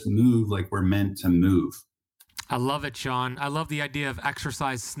to just move like we're meant to move. I love it, Shawn. I love the idea of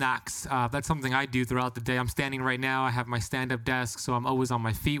exercise snacks. That's something I do throughout the day. I'm standing right now. I have my stand-up desk, so I'm always on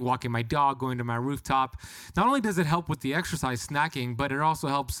my feet, walking my dog, going to my rooftop. Not only does it help with the exercise snacking, but it also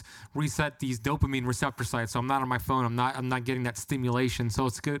helps reset these dopamine receptor sites. So I'm not on my phone. I'm not getting that stimulation. So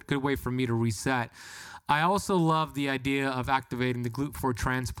it's a good way for me to reset. I also love the idea of activating the GLUT4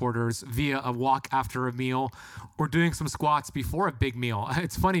 transporters via a walk after a meal or doing some squats before a big meal.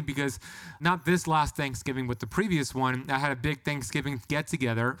 It's funny because not this last Thanksgiving, but the previous one, I had a big Thanksgiving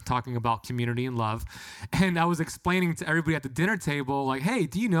get-together talking about community and love. And I was explaining to everybody at the dinner table, like, hey,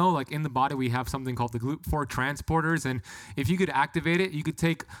 do you know, like, in the body we have something called the GLUT4 transporters, and if you could activate it, you could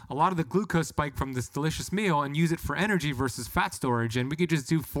take a lot of the glucose spike from this delicious meal and use it for energy versus fat storage, and we could just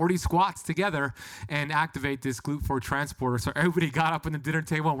do 40 squats together and activate this GLUT4 transporter. So everybody got up in the dinner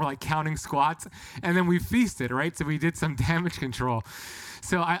table and we're like counting squats, and then we feasted, right? So we did some damage control.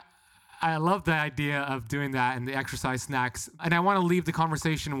 So I love the idea of doing that and the exercise snacks. And I want to leave the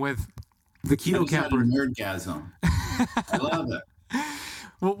conversation with the keto camper. Nerdgasm. I love it.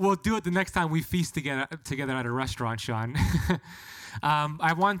 We'll do it the next time we feast together at a restaurant, Shawn.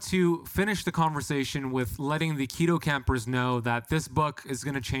 I want to finish the conversation with letting the keto campers know that this book is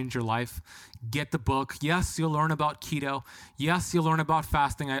going to change your life. Get the book. Yes, you'll learn about keto. Yes, you'll learn about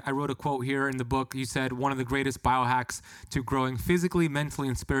fasting. I wrote a quote here in the book. You said one of the greatest biohacks to growing physically, mentally,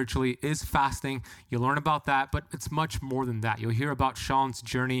 and spiritually is fasting. You'll learn about that, but it's much more than that. You'll hear about Shawn's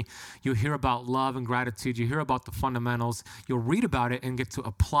journey. You'll hear about love and gratitude. You hear about the fundamentals. You'll read about it and get to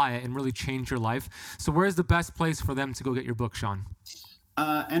apply it and really change your life. So where's the best place for them to go get your book, Shawn?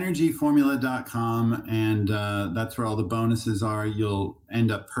 Energyformula.com, and that's where all the bonuses are. You'll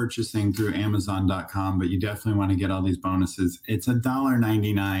end up purchasing through Amazon.com, but you definitely want to get all these bonuses. It's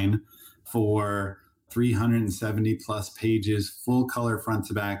 $1.99 for 370 plus pages, full color front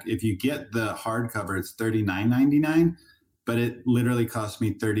to back. If you get the hardcover, it's $39.99, but it literally cost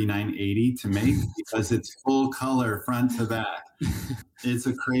me $39.80 to make because it's full color front to back. It's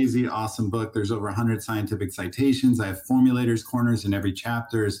a crazy, awesome book. There's over 100 scientific citations. I have formulators corners in every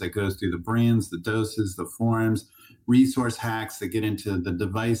chapter that goes through the brands, the doses, the forms, resource hacks that get into the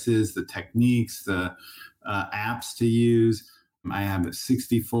devices, the techniques, the apps to use. I have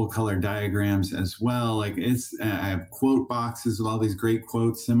 60 full color diagrams as well. I have quote boxes with all these great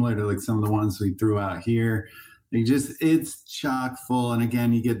quotes, similar to some of the ones we threw out here. It's chock full. And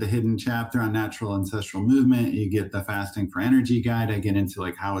again, you get the hidden chapter on natural ancestral movement. You get the fasting for energy guide. I get into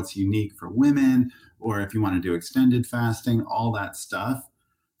how it's unique for women, or if you want to do extended fasting, all that stuff.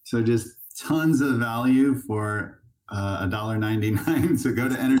 So just tons of value for $1.99. So go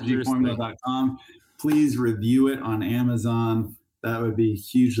to energyformula.com. Please review it on Amazon. That would be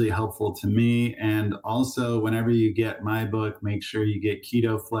hugely helpful to me. And also, whenever you get my book, make sure you get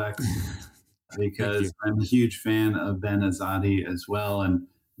Keto Flex. Because I'm a huge fan of Ben Azadi as well. And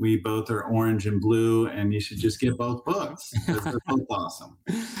we both are orange and blue, and you should just get both books because they're both awesome.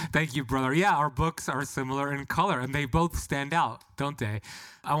 Thank you, brother. Yeah, our books are similar in color, and they both stand out, don't they?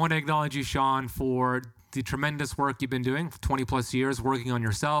 I want to acknowledge you, Shawn, for the tremendous work you've been doing for 20 plus years, working on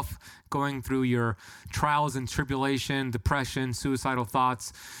yourself, going through your trials and tribulation, depression, suicidal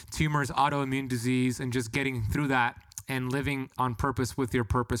thoughts, tumors, autoimmune disease, and just getting through that and living on purpose with your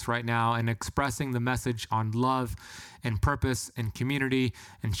purpose right now and expressing the message on love and purpose and community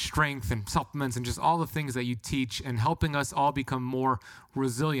and strength and supplements and just all the things that you teach, and helping us all become more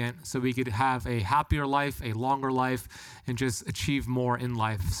resilient so we could have a happier life, a longer life, and just achieve more in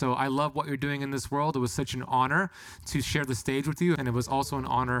life. So I love what you're doing in this world. It was such an honor to share the stage with you, and it was also an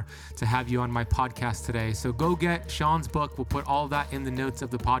honor to have you on my podcast today. So go get Shawn's book. We'll put all that in the notes of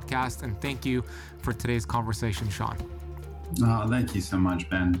the podcast, and thank you for today's conversation, Shawn. Oh, thank you so much,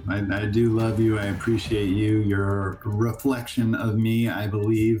 Ben. I do love you. I appreciate you. You're a reflection of me, I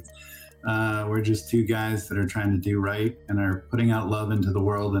believe. We're just two guys that are trying to do right and are putting out love into the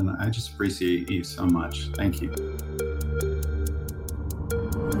world. And I just appreciate you so much. Thank you.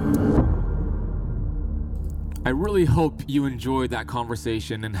 I really hope you enjoyed that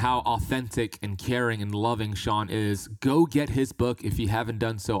conversation and how authentic and caring and loving Shawn is. Go get his book if you haven't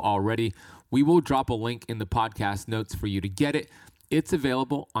done so already. We will drop a link in the podcast notes for you to get it. It's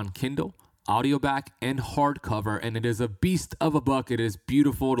available on Kindle, audioback, and hardcover, and it is a beast of a book. It is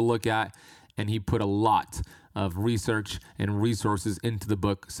beautiful to look at, and he put a lot of research and resources into the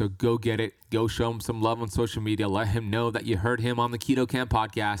book. So go get it. Go show him some love on social media. Let him know that you heard him on the Keto Camp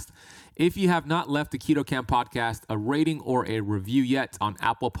podcast. If you have not left the Keto Camp podcast a rating or a review yet on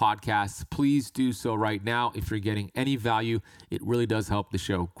Apple Podcasts, please do so right now. If you're getting any value, it really does help the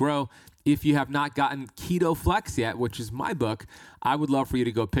show grow. If you have not gotten Keto Flex yet, which is my book, I would love for you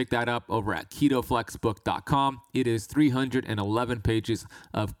to go pick that up over at ketoflexbook.com. It is 311 pages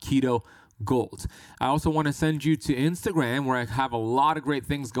of keto gold. I also want to send you to Instagram, where I have a lot of great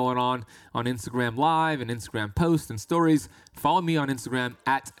things going on Instagram Live and Instagram posts and stories. Follow me on Instagram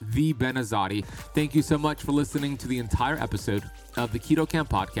at @TheBenAzadi. Thank you so much for listening to the entire episode of the Keto Camp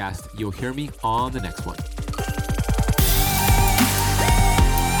podcast. You'll hear me on the next one.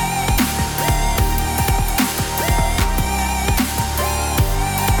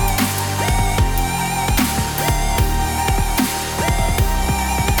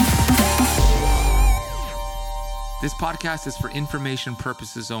 This podcast is for information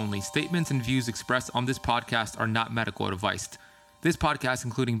purposes only. Statements and views expressed on this podcast are not medical advice. This podcast,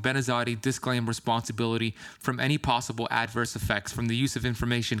 including Ben Azadi, disclaims responsibility from any possible adverse effects from the use of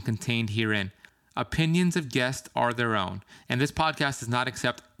information contained herein. Opinions of guests are their own, and this podcast does not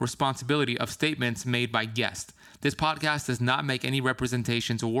accept responsibility of statements made by guests. This podcast does not make any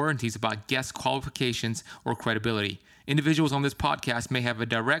representations or warranties about guest qualifications or credibility. Individuals on this podcast may have a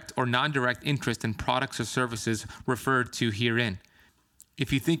direct or non-direct interest in products or services referred to herein.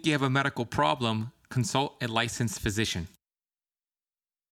 If you think you have a medical problem, consult a licensed physician.